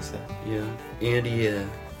Mariposa. Yeah, Andy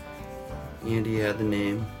had the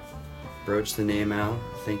name, broached the name out,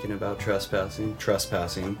 thinking about trespassing.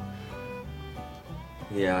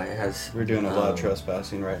 Yeah, it has. We're doing a lot of um,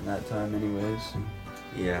 trespassing right in that time, anyways.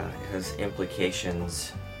 Yeah, it has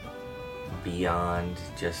implications beyond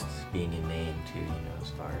just being a name too. You know, as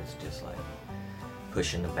far as just like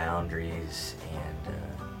pushing the boundaries and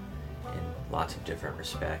in lots of different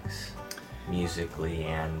respects, musically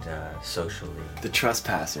and socially. The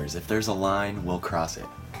trespassers. If there's a line, we'll cross it.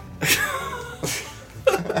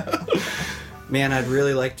 Man, I'd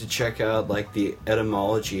really like to check out like the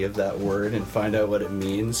etymology of that word and find out what it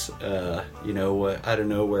means. You know what? I don't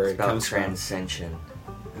know where It's it about comes transcension.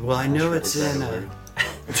 from. Well, I know it's Is that in. a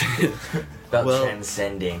word? About well,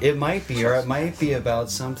 transcending. It might be, or it might be about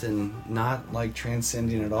something not like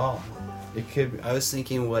transcending at all. It could. I was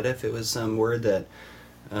thinking, what if it was some word that,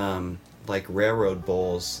 like railroad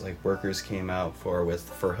bowls, like workers came out for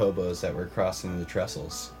hobos that were crossing the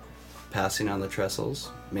trestles, passing on the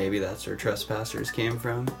trestles. Maybe that's where trespassers came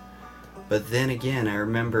from. But then again, I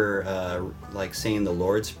remember like saying the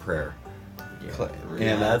Lord's Prayer,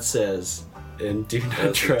 and that says, "And do not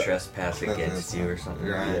Those who trespass." trespass against you or something.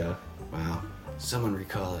 Right. Yeah. Wow. Someone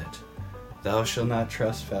recall it. Thou shalt not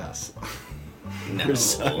trespass. No, Or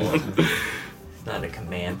something. it's not a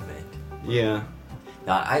commandment. Yeah.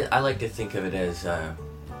 No, I like to think of it as,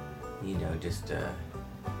 you know, just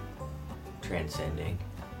transcending.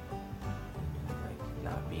 You know, like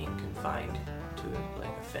not being confined to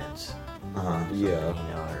like a fence. Uh-huh. Yeah.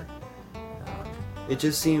 You know, or It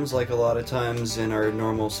just seems like a lot of times in our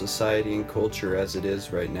normal society and culture as it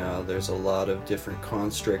is right now, there's a lot of different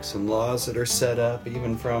constructs and laws that are set up,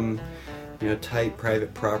 even from, you know, tight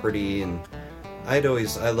private property. And I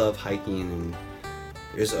love hiking, and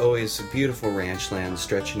there's always a beautiful ranch land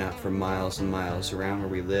stretching out for miles and miles around where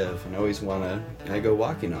we live, and I go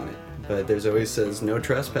walking on it. But there's always says no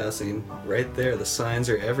trespassing right there. The signs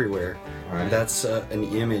are everywhere. Right. And that's an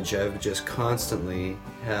image I've just constantly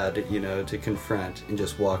had, you know, to confront and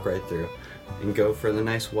just walk right through and go for the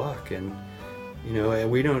nice walk. And, you know, and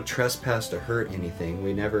we don't trespass to hurt anything.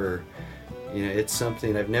 We never, you know, it's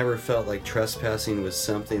something, I've never felt like trespassing was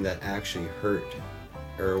something that actually hurt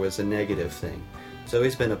or was a negative thing. It's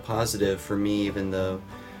always been a positive for me, even though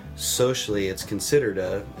socially it's considered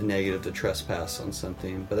a negative to trespass on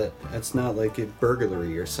something, but that's not like a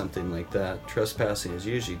burglary or something like that. Trespassing is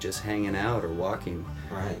usually just hanging out or walking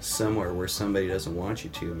Right. somewhere where somebody doesn't want you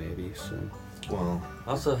to, maybe. So Well,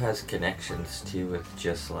 also has connections too with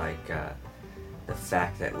just like the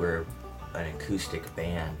fact that we're an acoustic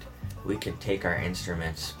band. We can take our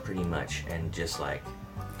instruments pretty much and just like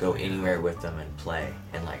go anywhere with them and play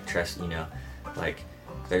and like trust, you know, like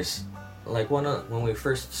there's like when we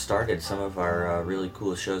first started some of our really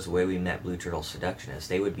cool shows, the way we met Blue Turtle Seduction is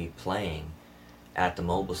they would be playing at the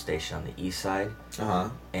mobile station on the east side, uh-huh.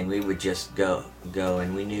 and we would just go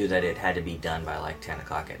and we knew that it had to be done by like 10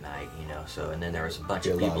 o'clock at night, you know, so, and then there was a bunch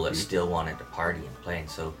of people that still wanted to party and play, and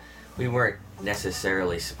so we weren't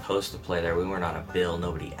necessarily supposed to play there. We weren't on a bill,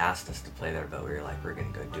 nobody asked us to play there, but we were like, we're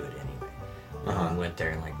gonna go do it anyway. And we went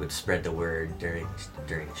there and like would spread the word during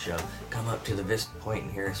the show. Come up to the Vista Point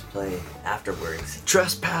and hear us play afterwards.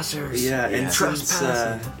 trespassers. Yeah, and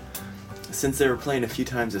trespassing. since they were playing a few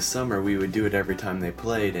times this summer, we would do it every time they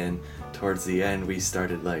played, and towards the end we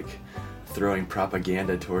started like throwing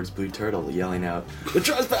propaganda towards Blue Turtle, yelling out, "The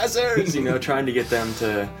trespassers!" You know, trying to get them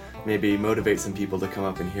to maybe motivate some people to come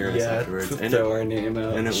up and hear us afterwards. And throw our name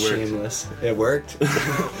out. and it worked. Shameless. It worked.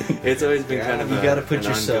 it's always been kind of You gotta put an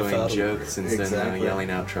yourself ongoing out. joke since then, Exactly.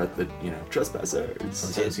 yelling out trespassers.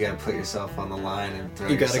 Sometimes you gotta put yourself on the line and throw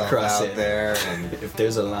You gotta yourself cross out it. there, and If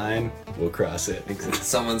there's a line, we'll cross it.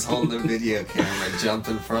 someone's holding a video camera, jump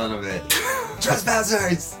in front of it.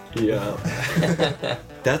 Trespassers! Yeah.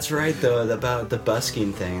 That's right, though, about the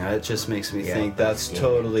busking thing. It just makes me Yeah, think that's busking,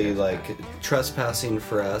 totally trespass. like trespassing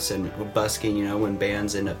for us, and busking, you know, when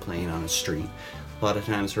bands end up playing on the street, a lot of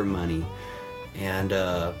times for money. And,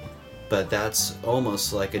 but that's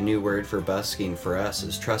almost like a new word for busking for us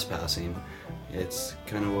is trespassing. It's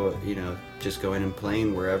kind of what, you know, just going and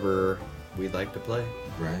playing wherever we'd like to play.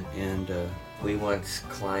 Right. And, We once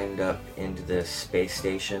climbed up into the space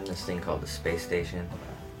station, this thing called the space station,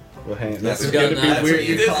 Well, hey, That's this is no, going to no, be that's weird. what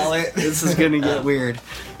you call it. This is going to get weird.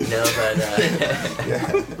 No,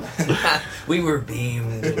 but we were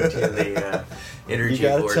beamed into the energy You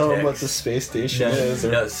got to vortex. tell them what the space station is.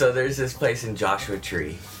 No, so there's this place in Joshua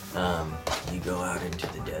Tree. You go out into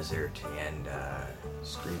the desert and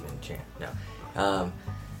scream and chant. No.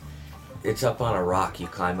 It's up on a rock. You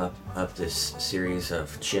climb up this series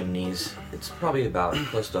of chimneys. It's probably about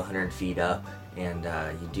close to 100 feet up, and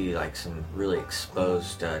you do like some really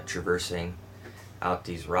exposed traversing out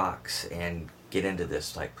these rocks and get into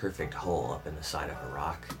this like perfect hole up in the side of a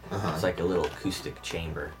rock. It's like a little acoustic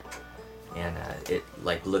chamber, and it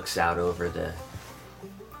like looks out over the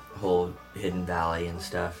whole hidden valley and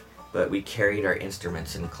stuff. But we carried our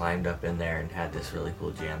instruments and climbed up in there and had this really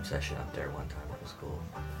cool jam session up there one time. It was cool.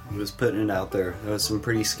 He was putting it out there. There was some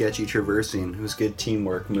pretty sketchy traversing. It was good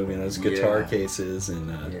teamwork moving those guitar Yeah. cases and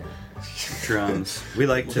Yeah. drums. We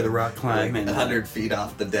like to rock climb and 100 feet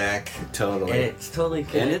off the deck. totally. And it's totally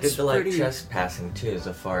connected it's to like pretty- trespassing too,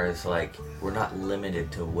 as far as like we're not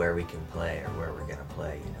limited to where we can play or where we're gonna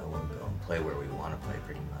play. You know, we'll go and play where we want to play,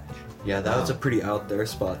 pretty much. Yeah, that was a pretty out there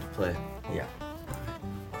spot to play. Yeah.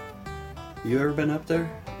 You ever been up there?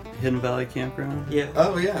 Hidden Valley Campground? Yeah.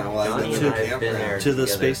 Oh yeah, well I've Johnny been and to I have been there To the together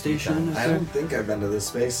space a few station? times. I don't think I've been to the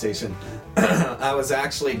space station. I was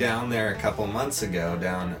actually down there a couple months ago.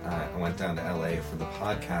 I went down to LA for the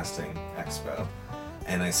podcasting expo,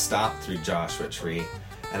 and I stopped through Joshua Tree,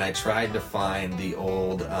 and I tried to find the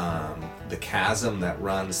old the chasm that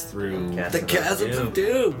runs through. Chasm. The Chasms of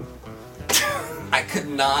Doom! I could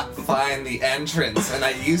not find the entrance, and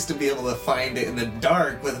I used to be able to find it in the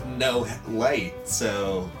dark with no light,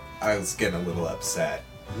 so I was getting a little upset.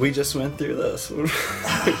 We just went through this.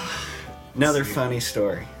 Another funny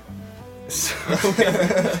story. So,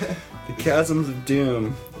 the Chasms of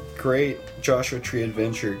Doom, great Joshua Tree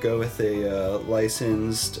adventure. Go with a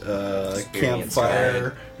licensed Experienced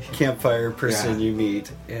campfire person Yeah. you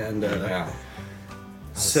meet, and Yeah.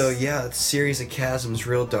 so yeah, it's a series of chasms,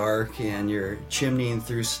 real dark, and you're chimneying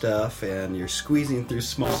through stuff, and you're squeezing through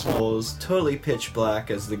small holes, totally pitch black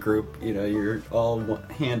as the group. You know, you're all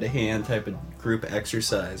hand to hand type of group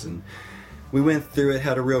exercise, and we went through it,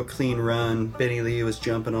 had a real clean run. Benny Lee was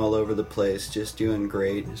jumping all over the place, just doing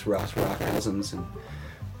great. His rock chasms, and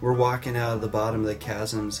we're walking out of the bottom of the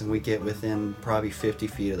chasms, and we get within probably 50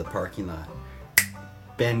 feet of the parking lot.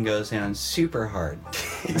 Ben goes down super hard.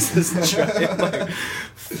 He's this giant, like,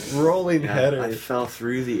 rolling header. I fell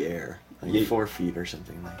through the air, like Yeah. 4 feet or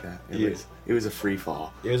something like that. Yeah. It was a free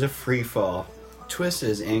fall. It was a free fall. Twisted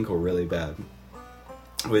his ankle really bad,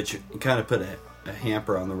 which kind of put a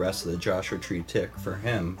hamper on the rest of the Joshua Tree tick for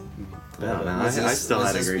him. I don't know. Was I this, still was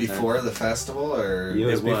had a this great time. before the festival, or It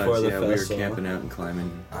was before the yeah, we were festival. camping out and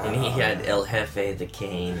climbing. And he had El Jefe the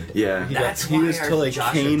cane. Yeah. That's he why was our totally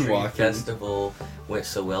Joshua cane Tree walking. festival went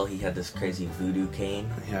so well. He had this crazy voodoo cane.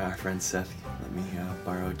 Yeah, our friend Seth let me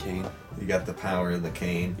borrow a cane. you got the power of the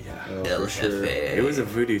cane? Yeah. Oh, El for sure. Jefe. It was a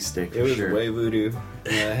voodoo stick. It for was sure. way voodoo.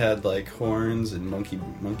 And it had like horns and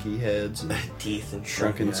monkey heads and teeth and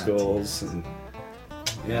shrunken Yeah, skulls. And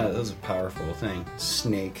yeah, that was a powerful thing.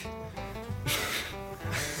 Snake.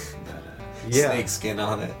 Snake skin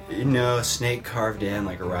on it. You know, a snake carved in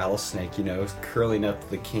like a rattlesnake, you know, curling up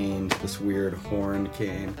the cane to this weird horned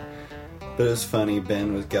cane. But it was funny,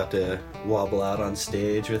 Ben got to wobble out on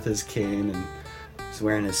stage with his cane, and he's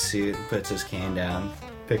wearing his suit, puts his cane down,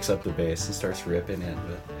 picks up the bass and starts ripping it.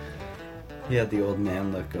 But he had the old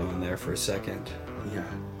man look going there for a second. Yeah.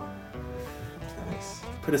 Nice.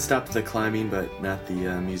 Put a stop to the climbing, but not the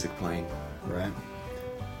music playing. Right?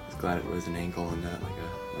 I was glad it was an ankle and not like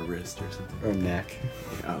a wrist or something. Or neck.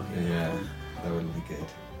 Yeah, oh, Yeah, that wouldn't be good.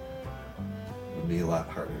 It would be a lot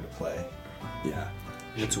harder to play. yeah.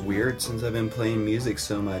 It's weird, since I've been playing music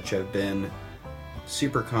so much, I've been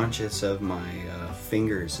super conscious of my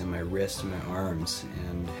fingers and my wrists and my arms,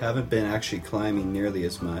 and haven't been actually climbing nearly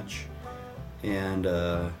as much, and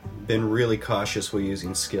been really cautious while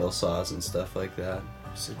using skill saws and stuff like that.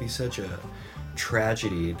 It'd be such a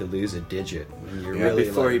tragedy to lose a digit when you're Yeah, really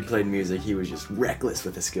before he like, played music, he was just reckless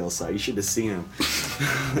with the skill saw. You should have seen him.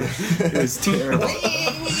 It was terrible.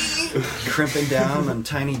 crimping down on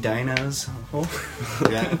tiny dinos.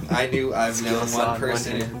 Yeah, I've known saw one in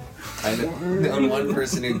person. hand. I've known one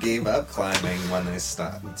person who gave up climbing when they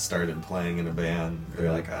started playing in a band.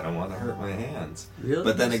 They're like, I don't want to hurt my hands. Really?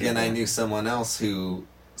 But then You said again, I that. knew someone else who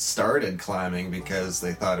started climbing because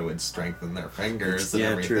they thought it would strengthen their fingers and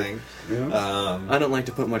Yeah, true. everything. Yeah. I don't like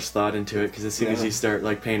to put much thought into it because as soon as Yeah. you start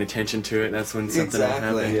like paying attention to it, that's when something will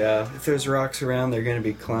Exactly. happen. Yeah, if there's rocks around, they're going to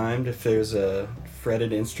be climbed. If there's a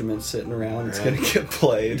fretted instrument sitting around, it's Right. going to get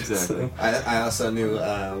played. Exactly. So. I also knew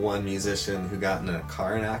one musician who got in a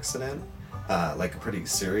car accident, like a pretty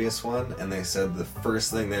serious one, and they said the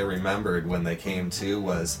first thing they remembered when they came to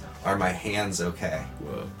was, "Are my hands okay?"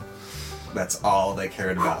 Whoa. That's all they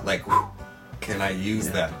cared about. Like, can I use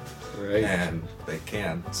them? Right. And they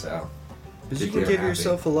can, so. Because you They're can give happy.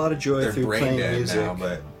 yourself a lot of joy They're through brain playing dead music. now,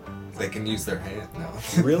 but they can use their hand.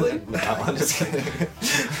 No. Really? No, I'm just kidding.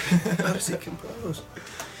 How does he compose?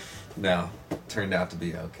 No, turned out to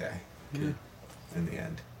be okay Yeah. in the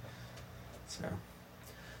end.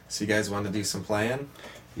 So you guys want to do some playing?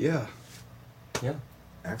 Yeah. Yeah.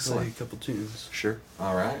 Play Excellent. a couple tunes. Sure.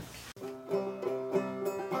 All right.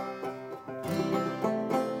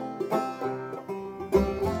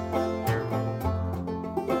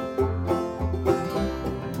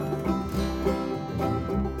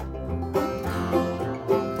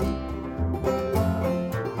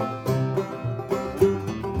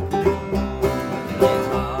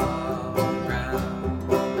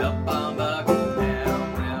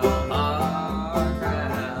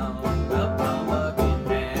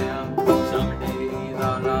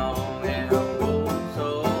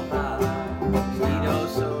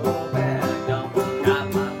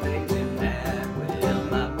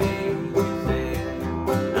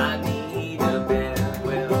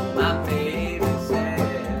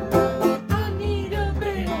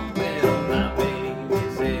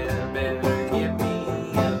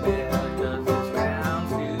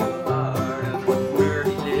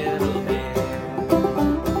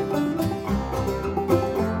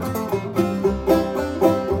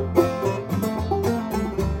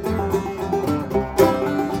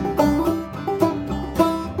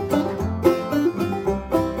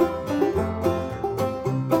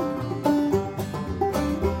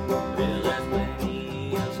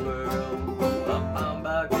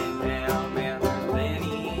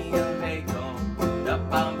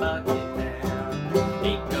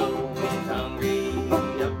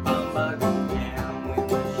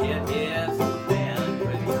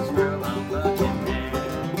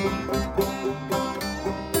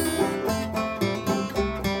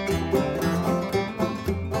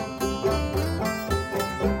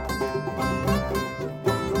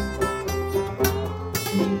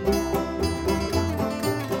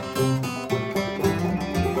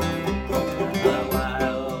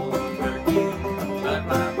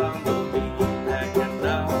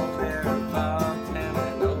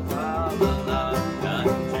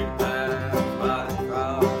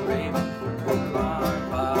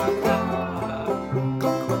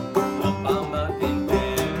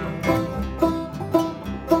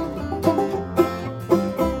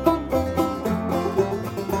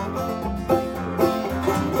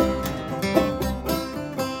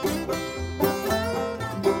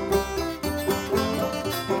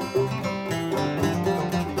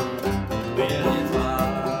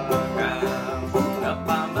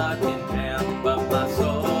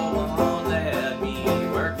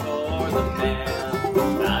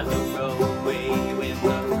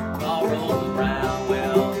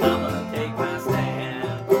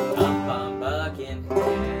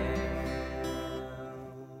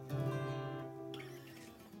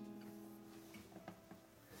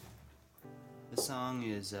 This song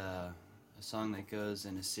is a song that goes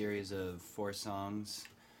in a series of 4 songs,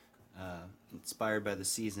 inspired by the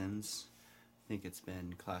seasons. I think it's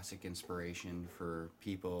been classic inspiration for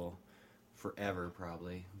people forever,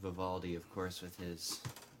 probably. Vivaldi, of course, with his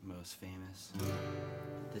most famous.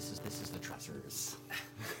 This is the Trussers.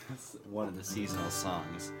 It's one of the seasonal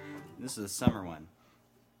songs. This is the summer one.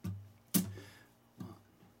 1,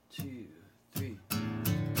 2, 3.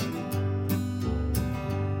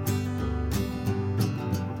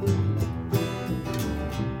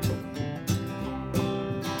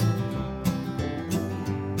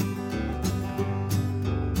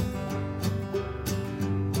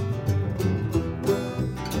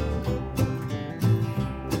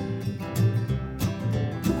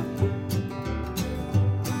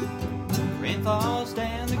 Rain falls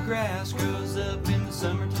down, the grass grows up. In the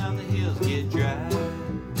summertime, the hills get dry.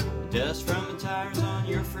 The dust from the tires on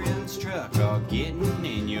your friend's truck all getting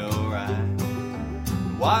in your eye.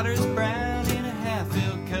 The water's brown in a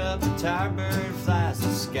half-filled cup. The tire bird flies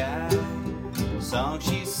the sky. The song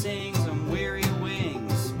she sings on weary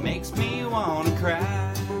wings makes me wanna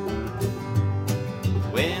cry.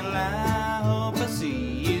 Well, I hope I see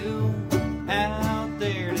you out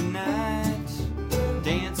there tonight,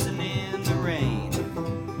 dancing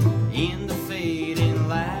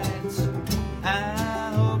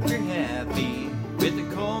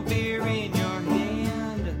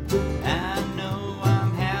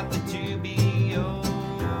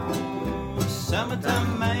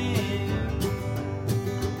summertime man.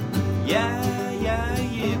 Yeah, yeah,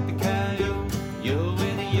 yippee-ki-yo, yo,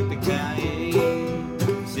 and a yippee-ki-yay.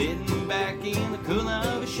 Sitting back in the cool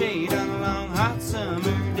of a shade on a long hot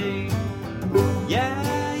summer day.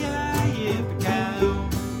 Yeah, yeah, yippee-ki-yo,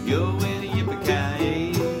 yo, and a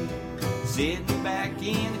yippee-ki-yay. Sitting back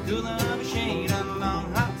in the cool of a shade on a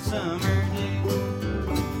long hot summer day.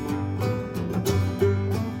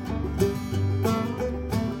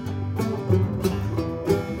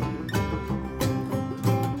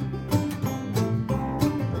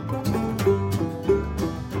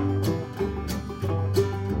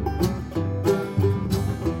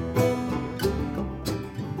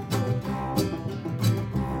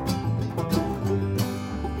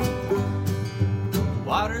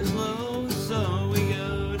 Water's low, so we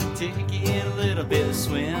go to take in a little bit of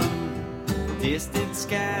swim. Distant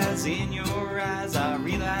skies in your eyes, I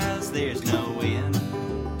realize there's no wind.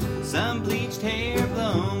 Some bleached hair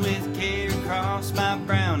blown with care across my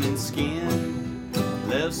browning skin.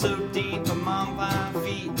 Love so deep, I'm on my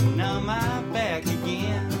feet and on my back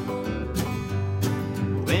again.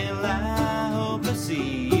 Well, I hope I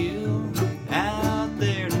see you out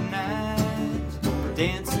there tonight,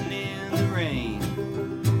 dancing in the rain,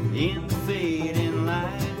 in the fading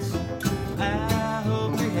lights. I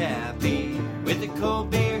hope you're happy with a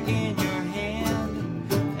cold beer in your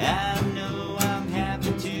hand. I know I'm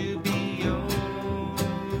happy to be your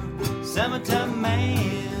summertime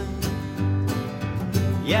man.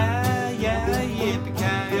 Yeah, yeah,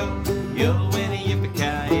 yippee-ki-yo, yo, and a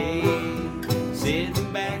yippee-ki-yay.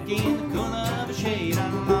 Sitting back in the cool of a shade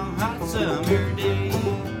on a long hot summer day.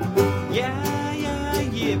 Yeah, yeah,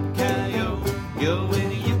 yippee-ki-yo, yo,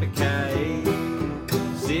 and a yippee-ki-yay.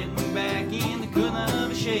 Sitting back in the cool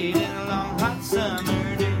of a shade in a long hot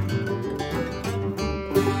summer day.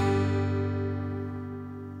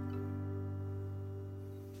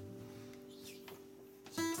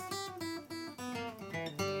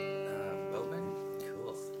 Boatman?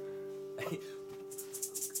 Cool.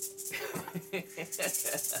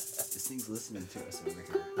 This thing's listening to us over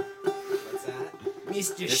here. What's that?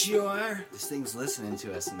 Mr. Shore. This thing's listening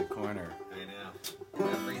to us in the corner. I know.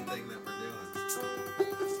 Everything that we're doing.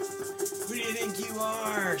 Who do you think you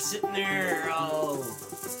are, sitting there all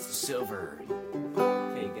silver?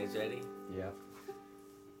 Okay, you guys ready? Yep.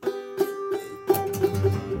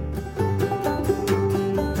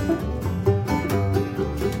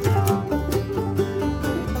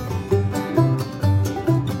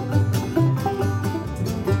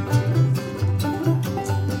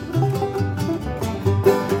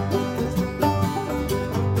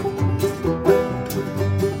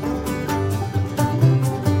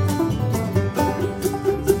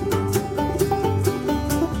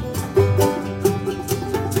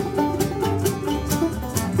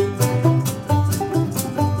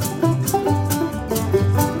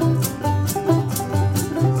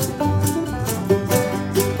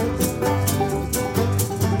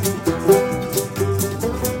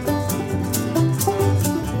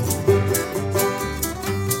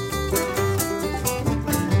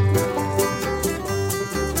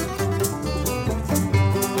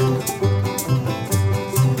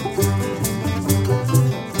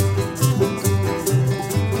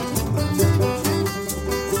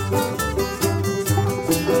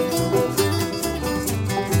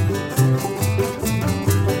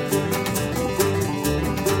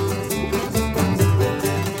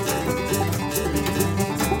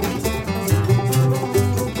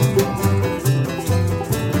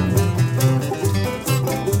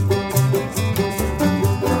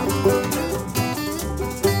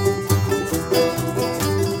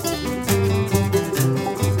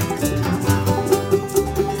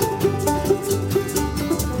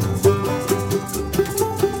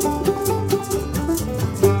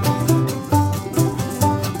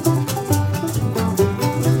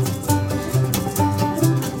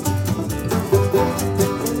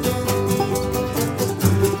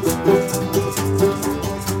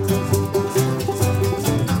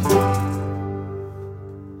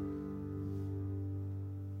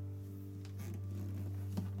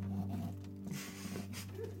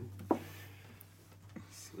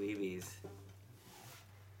 Sweebies.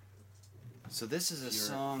 So this is a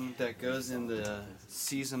song that goes in the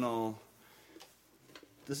seasonal.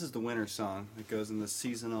 This is the winter song that goes in the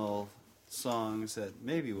seasonal songs that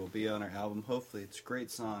maybe will be on our album. Hopefully, it's a great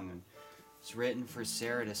song, and it's written for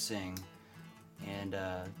Sarah to sing. And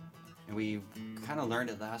we kind of learned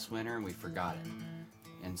it last winter, and we forgot it.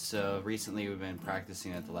 And so recently, we've been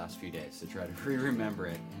practicing it the last few days to try to remember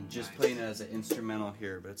it, and just playing it as an instrumental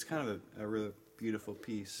here. But it's kind of a really beautiful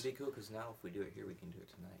piece. It'd be cool because now if we do it here, we can do it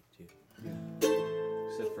tonight too. Yeah.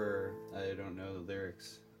 I don't know the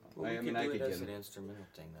lyrics. Well, I we mean, could I do could it get as an them. instrumental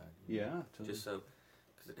thing, though. Yeah, totally. Just so,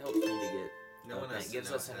 because it helps me to get. No one has it to gives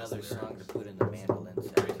know us it has another lyrics. song to put in the mandolin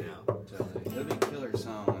set Right too. now. Totally. It'll be a killer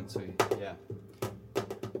song once we, yeah.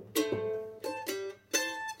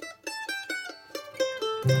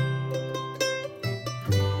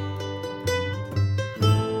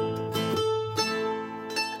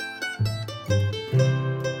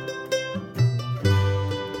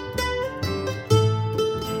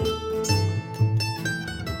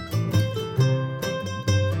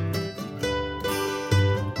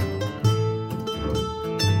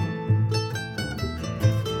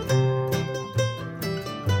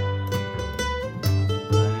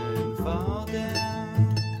 Land fall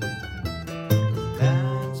down,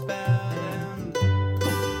 lands bow down.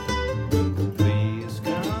 Please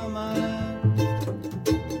come up.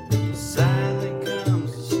 Silent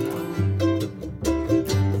comes the snow.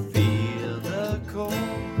 Feel the cold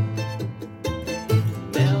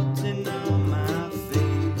melting on my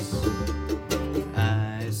face.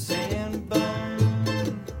 Ice and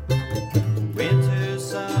bone,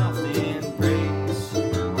 winter's soft embrace.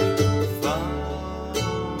 Falling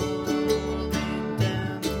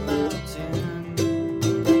down the mountain,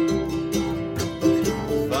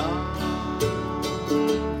 falling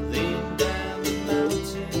down the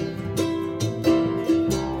mountain,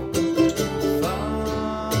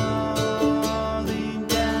 falling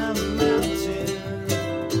down the mountain.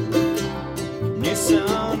 New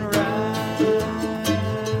sunrise.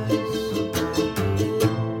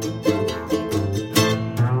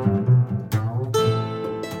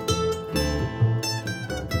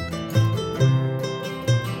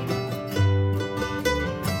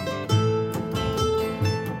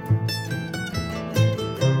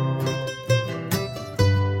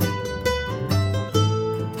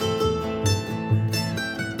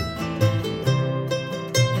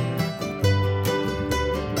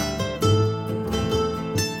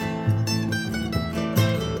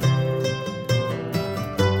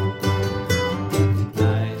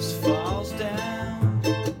 Ice falls down,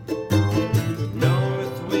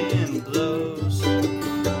 north wind blows.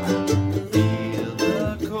 Feel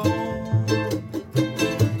the cold,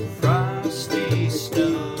 frosty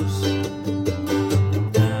snows.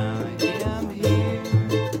 I am here,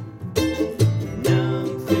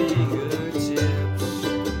 numb fingertips.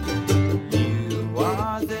 You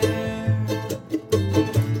are there,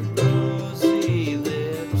 rosy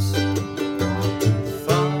lips.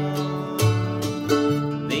 Falling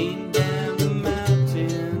down the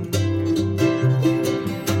mountain,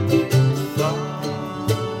 falling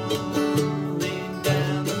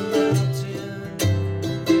down the mountain,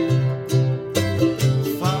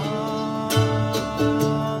 falling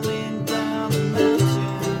down the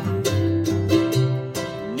mountain.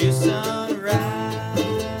 New sunrise.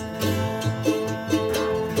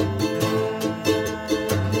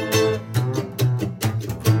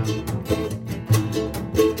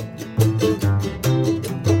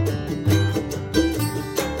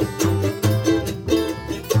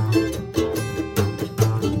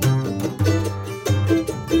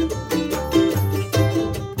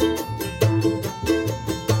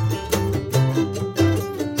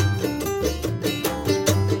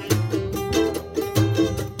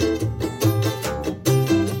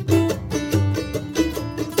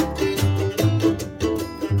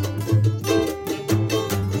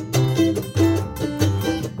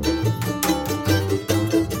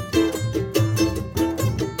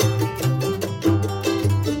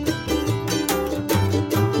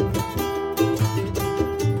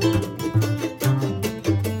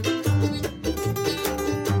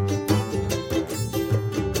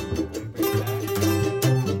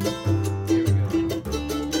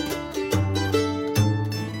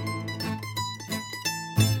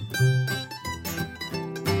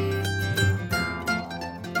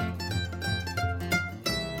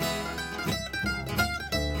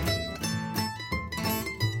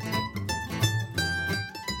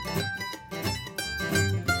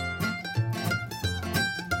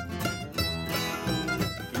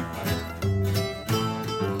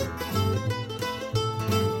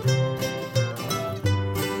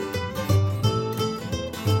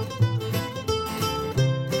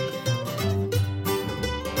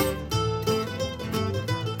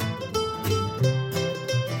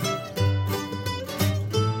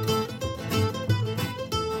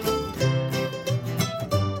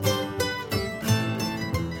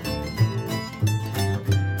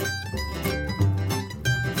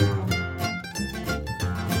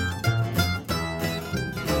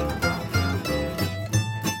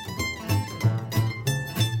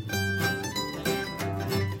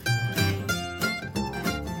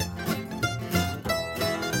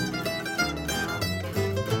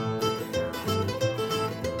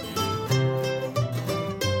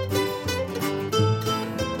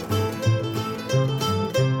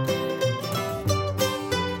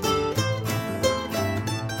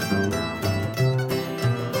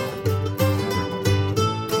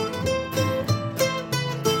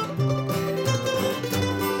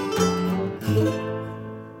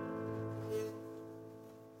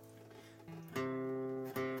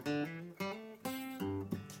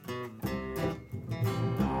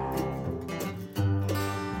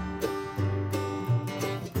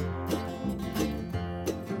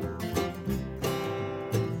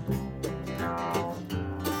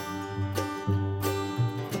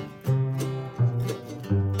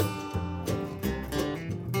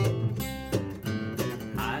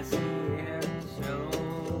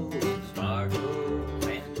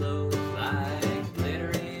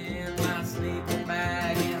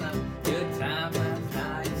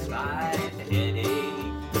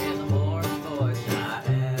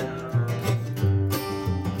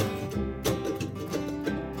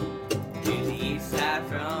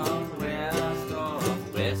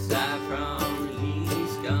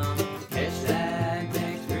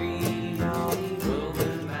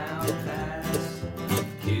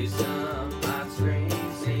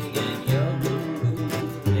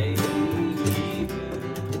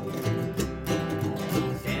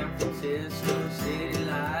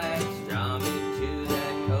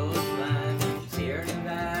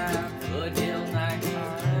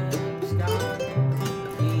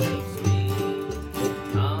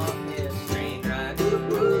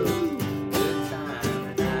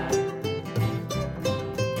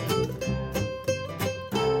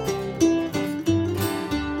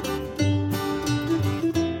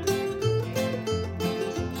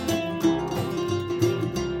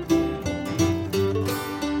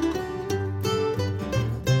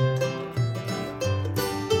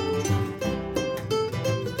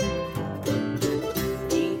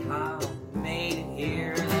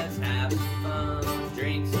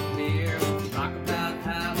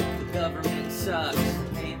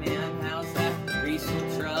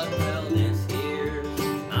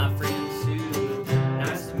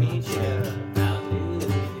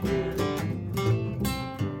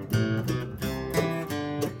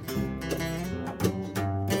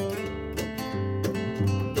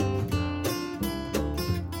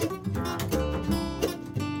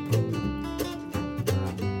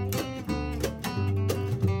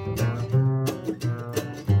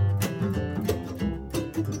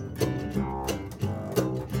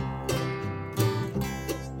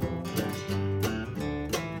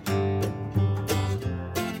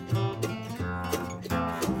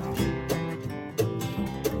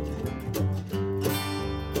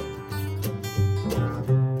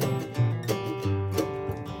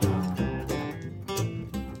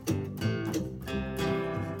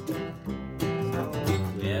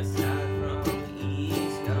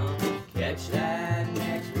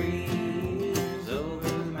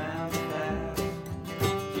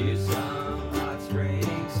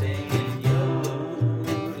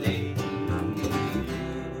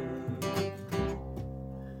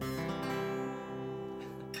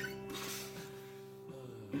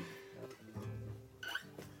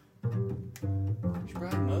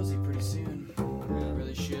 pretty soon.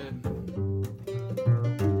 Really should.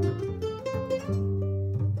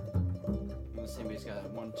 Unless anybody's got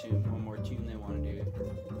one more tune they want to do.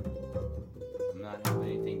 I'm not having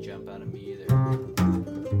anything jump out of me either.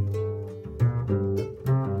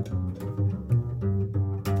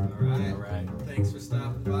 All All right. Thanks for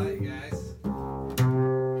stopping by, you guys.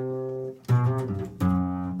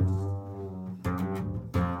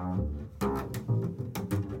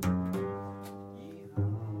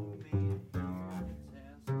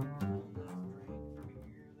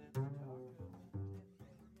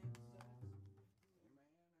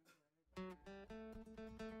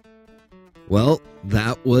 Well,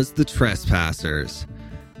 that was The Trespassers.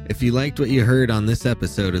 If you liked what you heard on this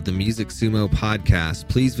episode of the Music Sumo podcast,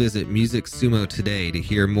 please visit Music Sumo today to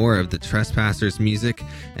hear more of The Trespassers' music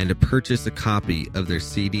and to purchase a copy of their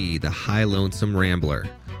CD, The High Lonesome Rambler.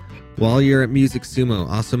 While you're at Music Sumo,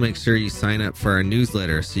 also make sure you sign up for our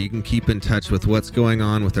newsletter so you can keep in touch with what's going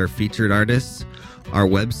on with our featured artists, our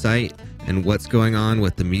website, and what's going on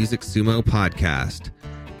with the Music Sumo podcast.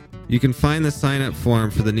 You can find the sign-up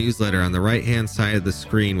form for the newsletter on the right-hand side of the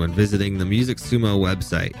screen when visiting the Music Sumo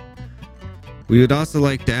website. We would also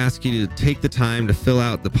like to ask you to take the time to fill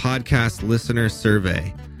out the podcast listener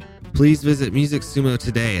survey. Please visit Music Sumo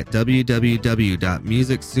today at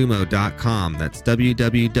www.musicsumo.com. That's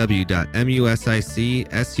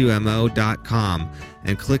www.musicsumo.com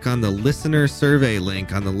and click on the listener survey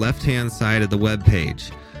link on the left-hand side of the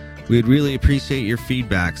webpage. We would really appreciate your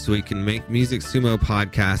feedback so we can make Music Sumo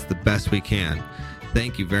podcast the best we can.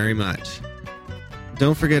 Thank you very much.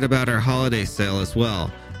 Don't forget about our holiday sale as well.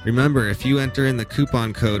 Remember, if you enter in the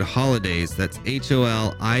coupon code HOLIDAYS, that's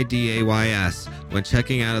HOLIDAYS, when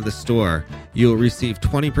checking out of the store, you'll receive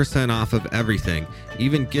 20% off of everything,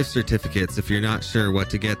 even gift certificates if you're not sure what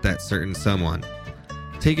to get that certain someone.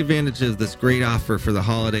 Take advantage of this great offer for the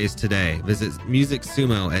holidays today. Visit Music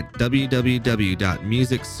Sumo at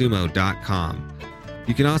www.musicsumo.com.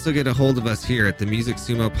 You can also get a hold of us here at the Music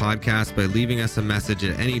Sumo podcast by leaving us a message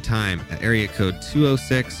at any time at area code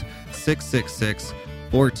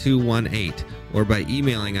 206-666-4218 or by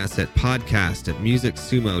emailing us at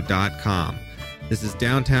podcast@musicsumo.com. This is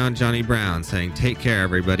Downtown Johnny Brown saying take care,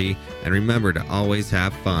 everybody, and remember to always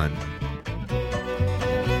have fun.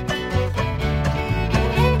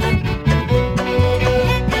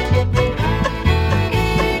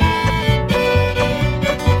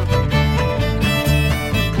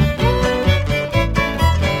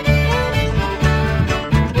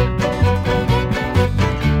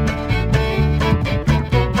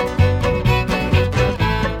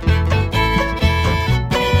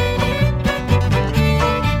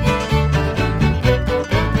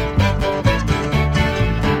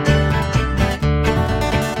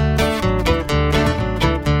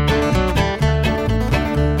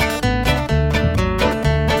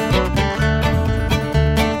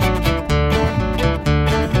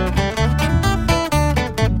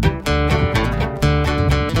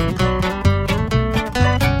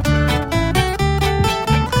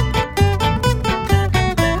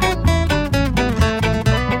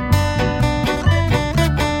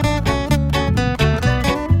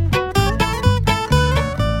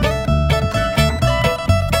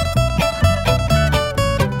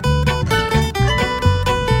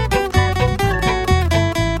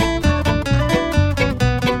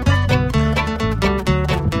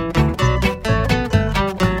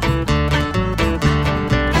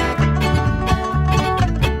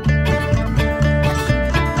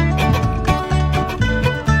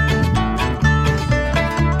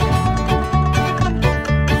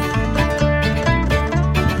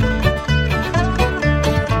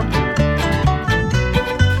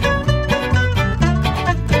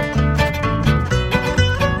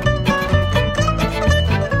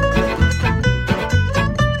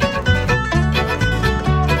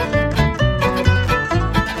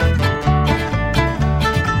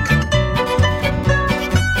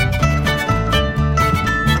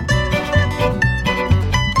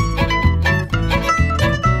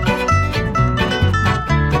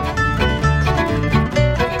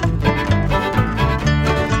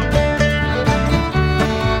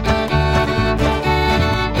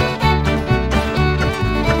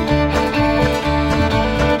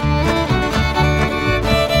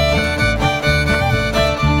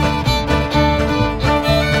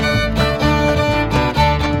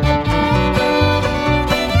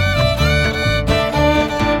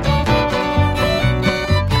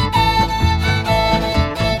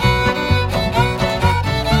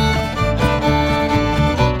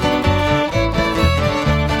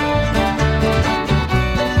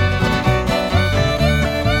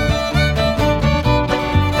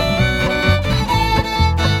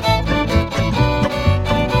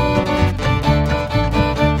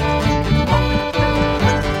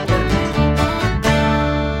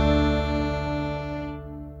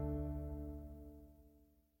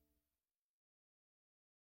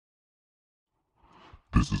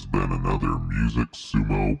 This has been another Music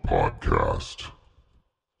Sumo podcast.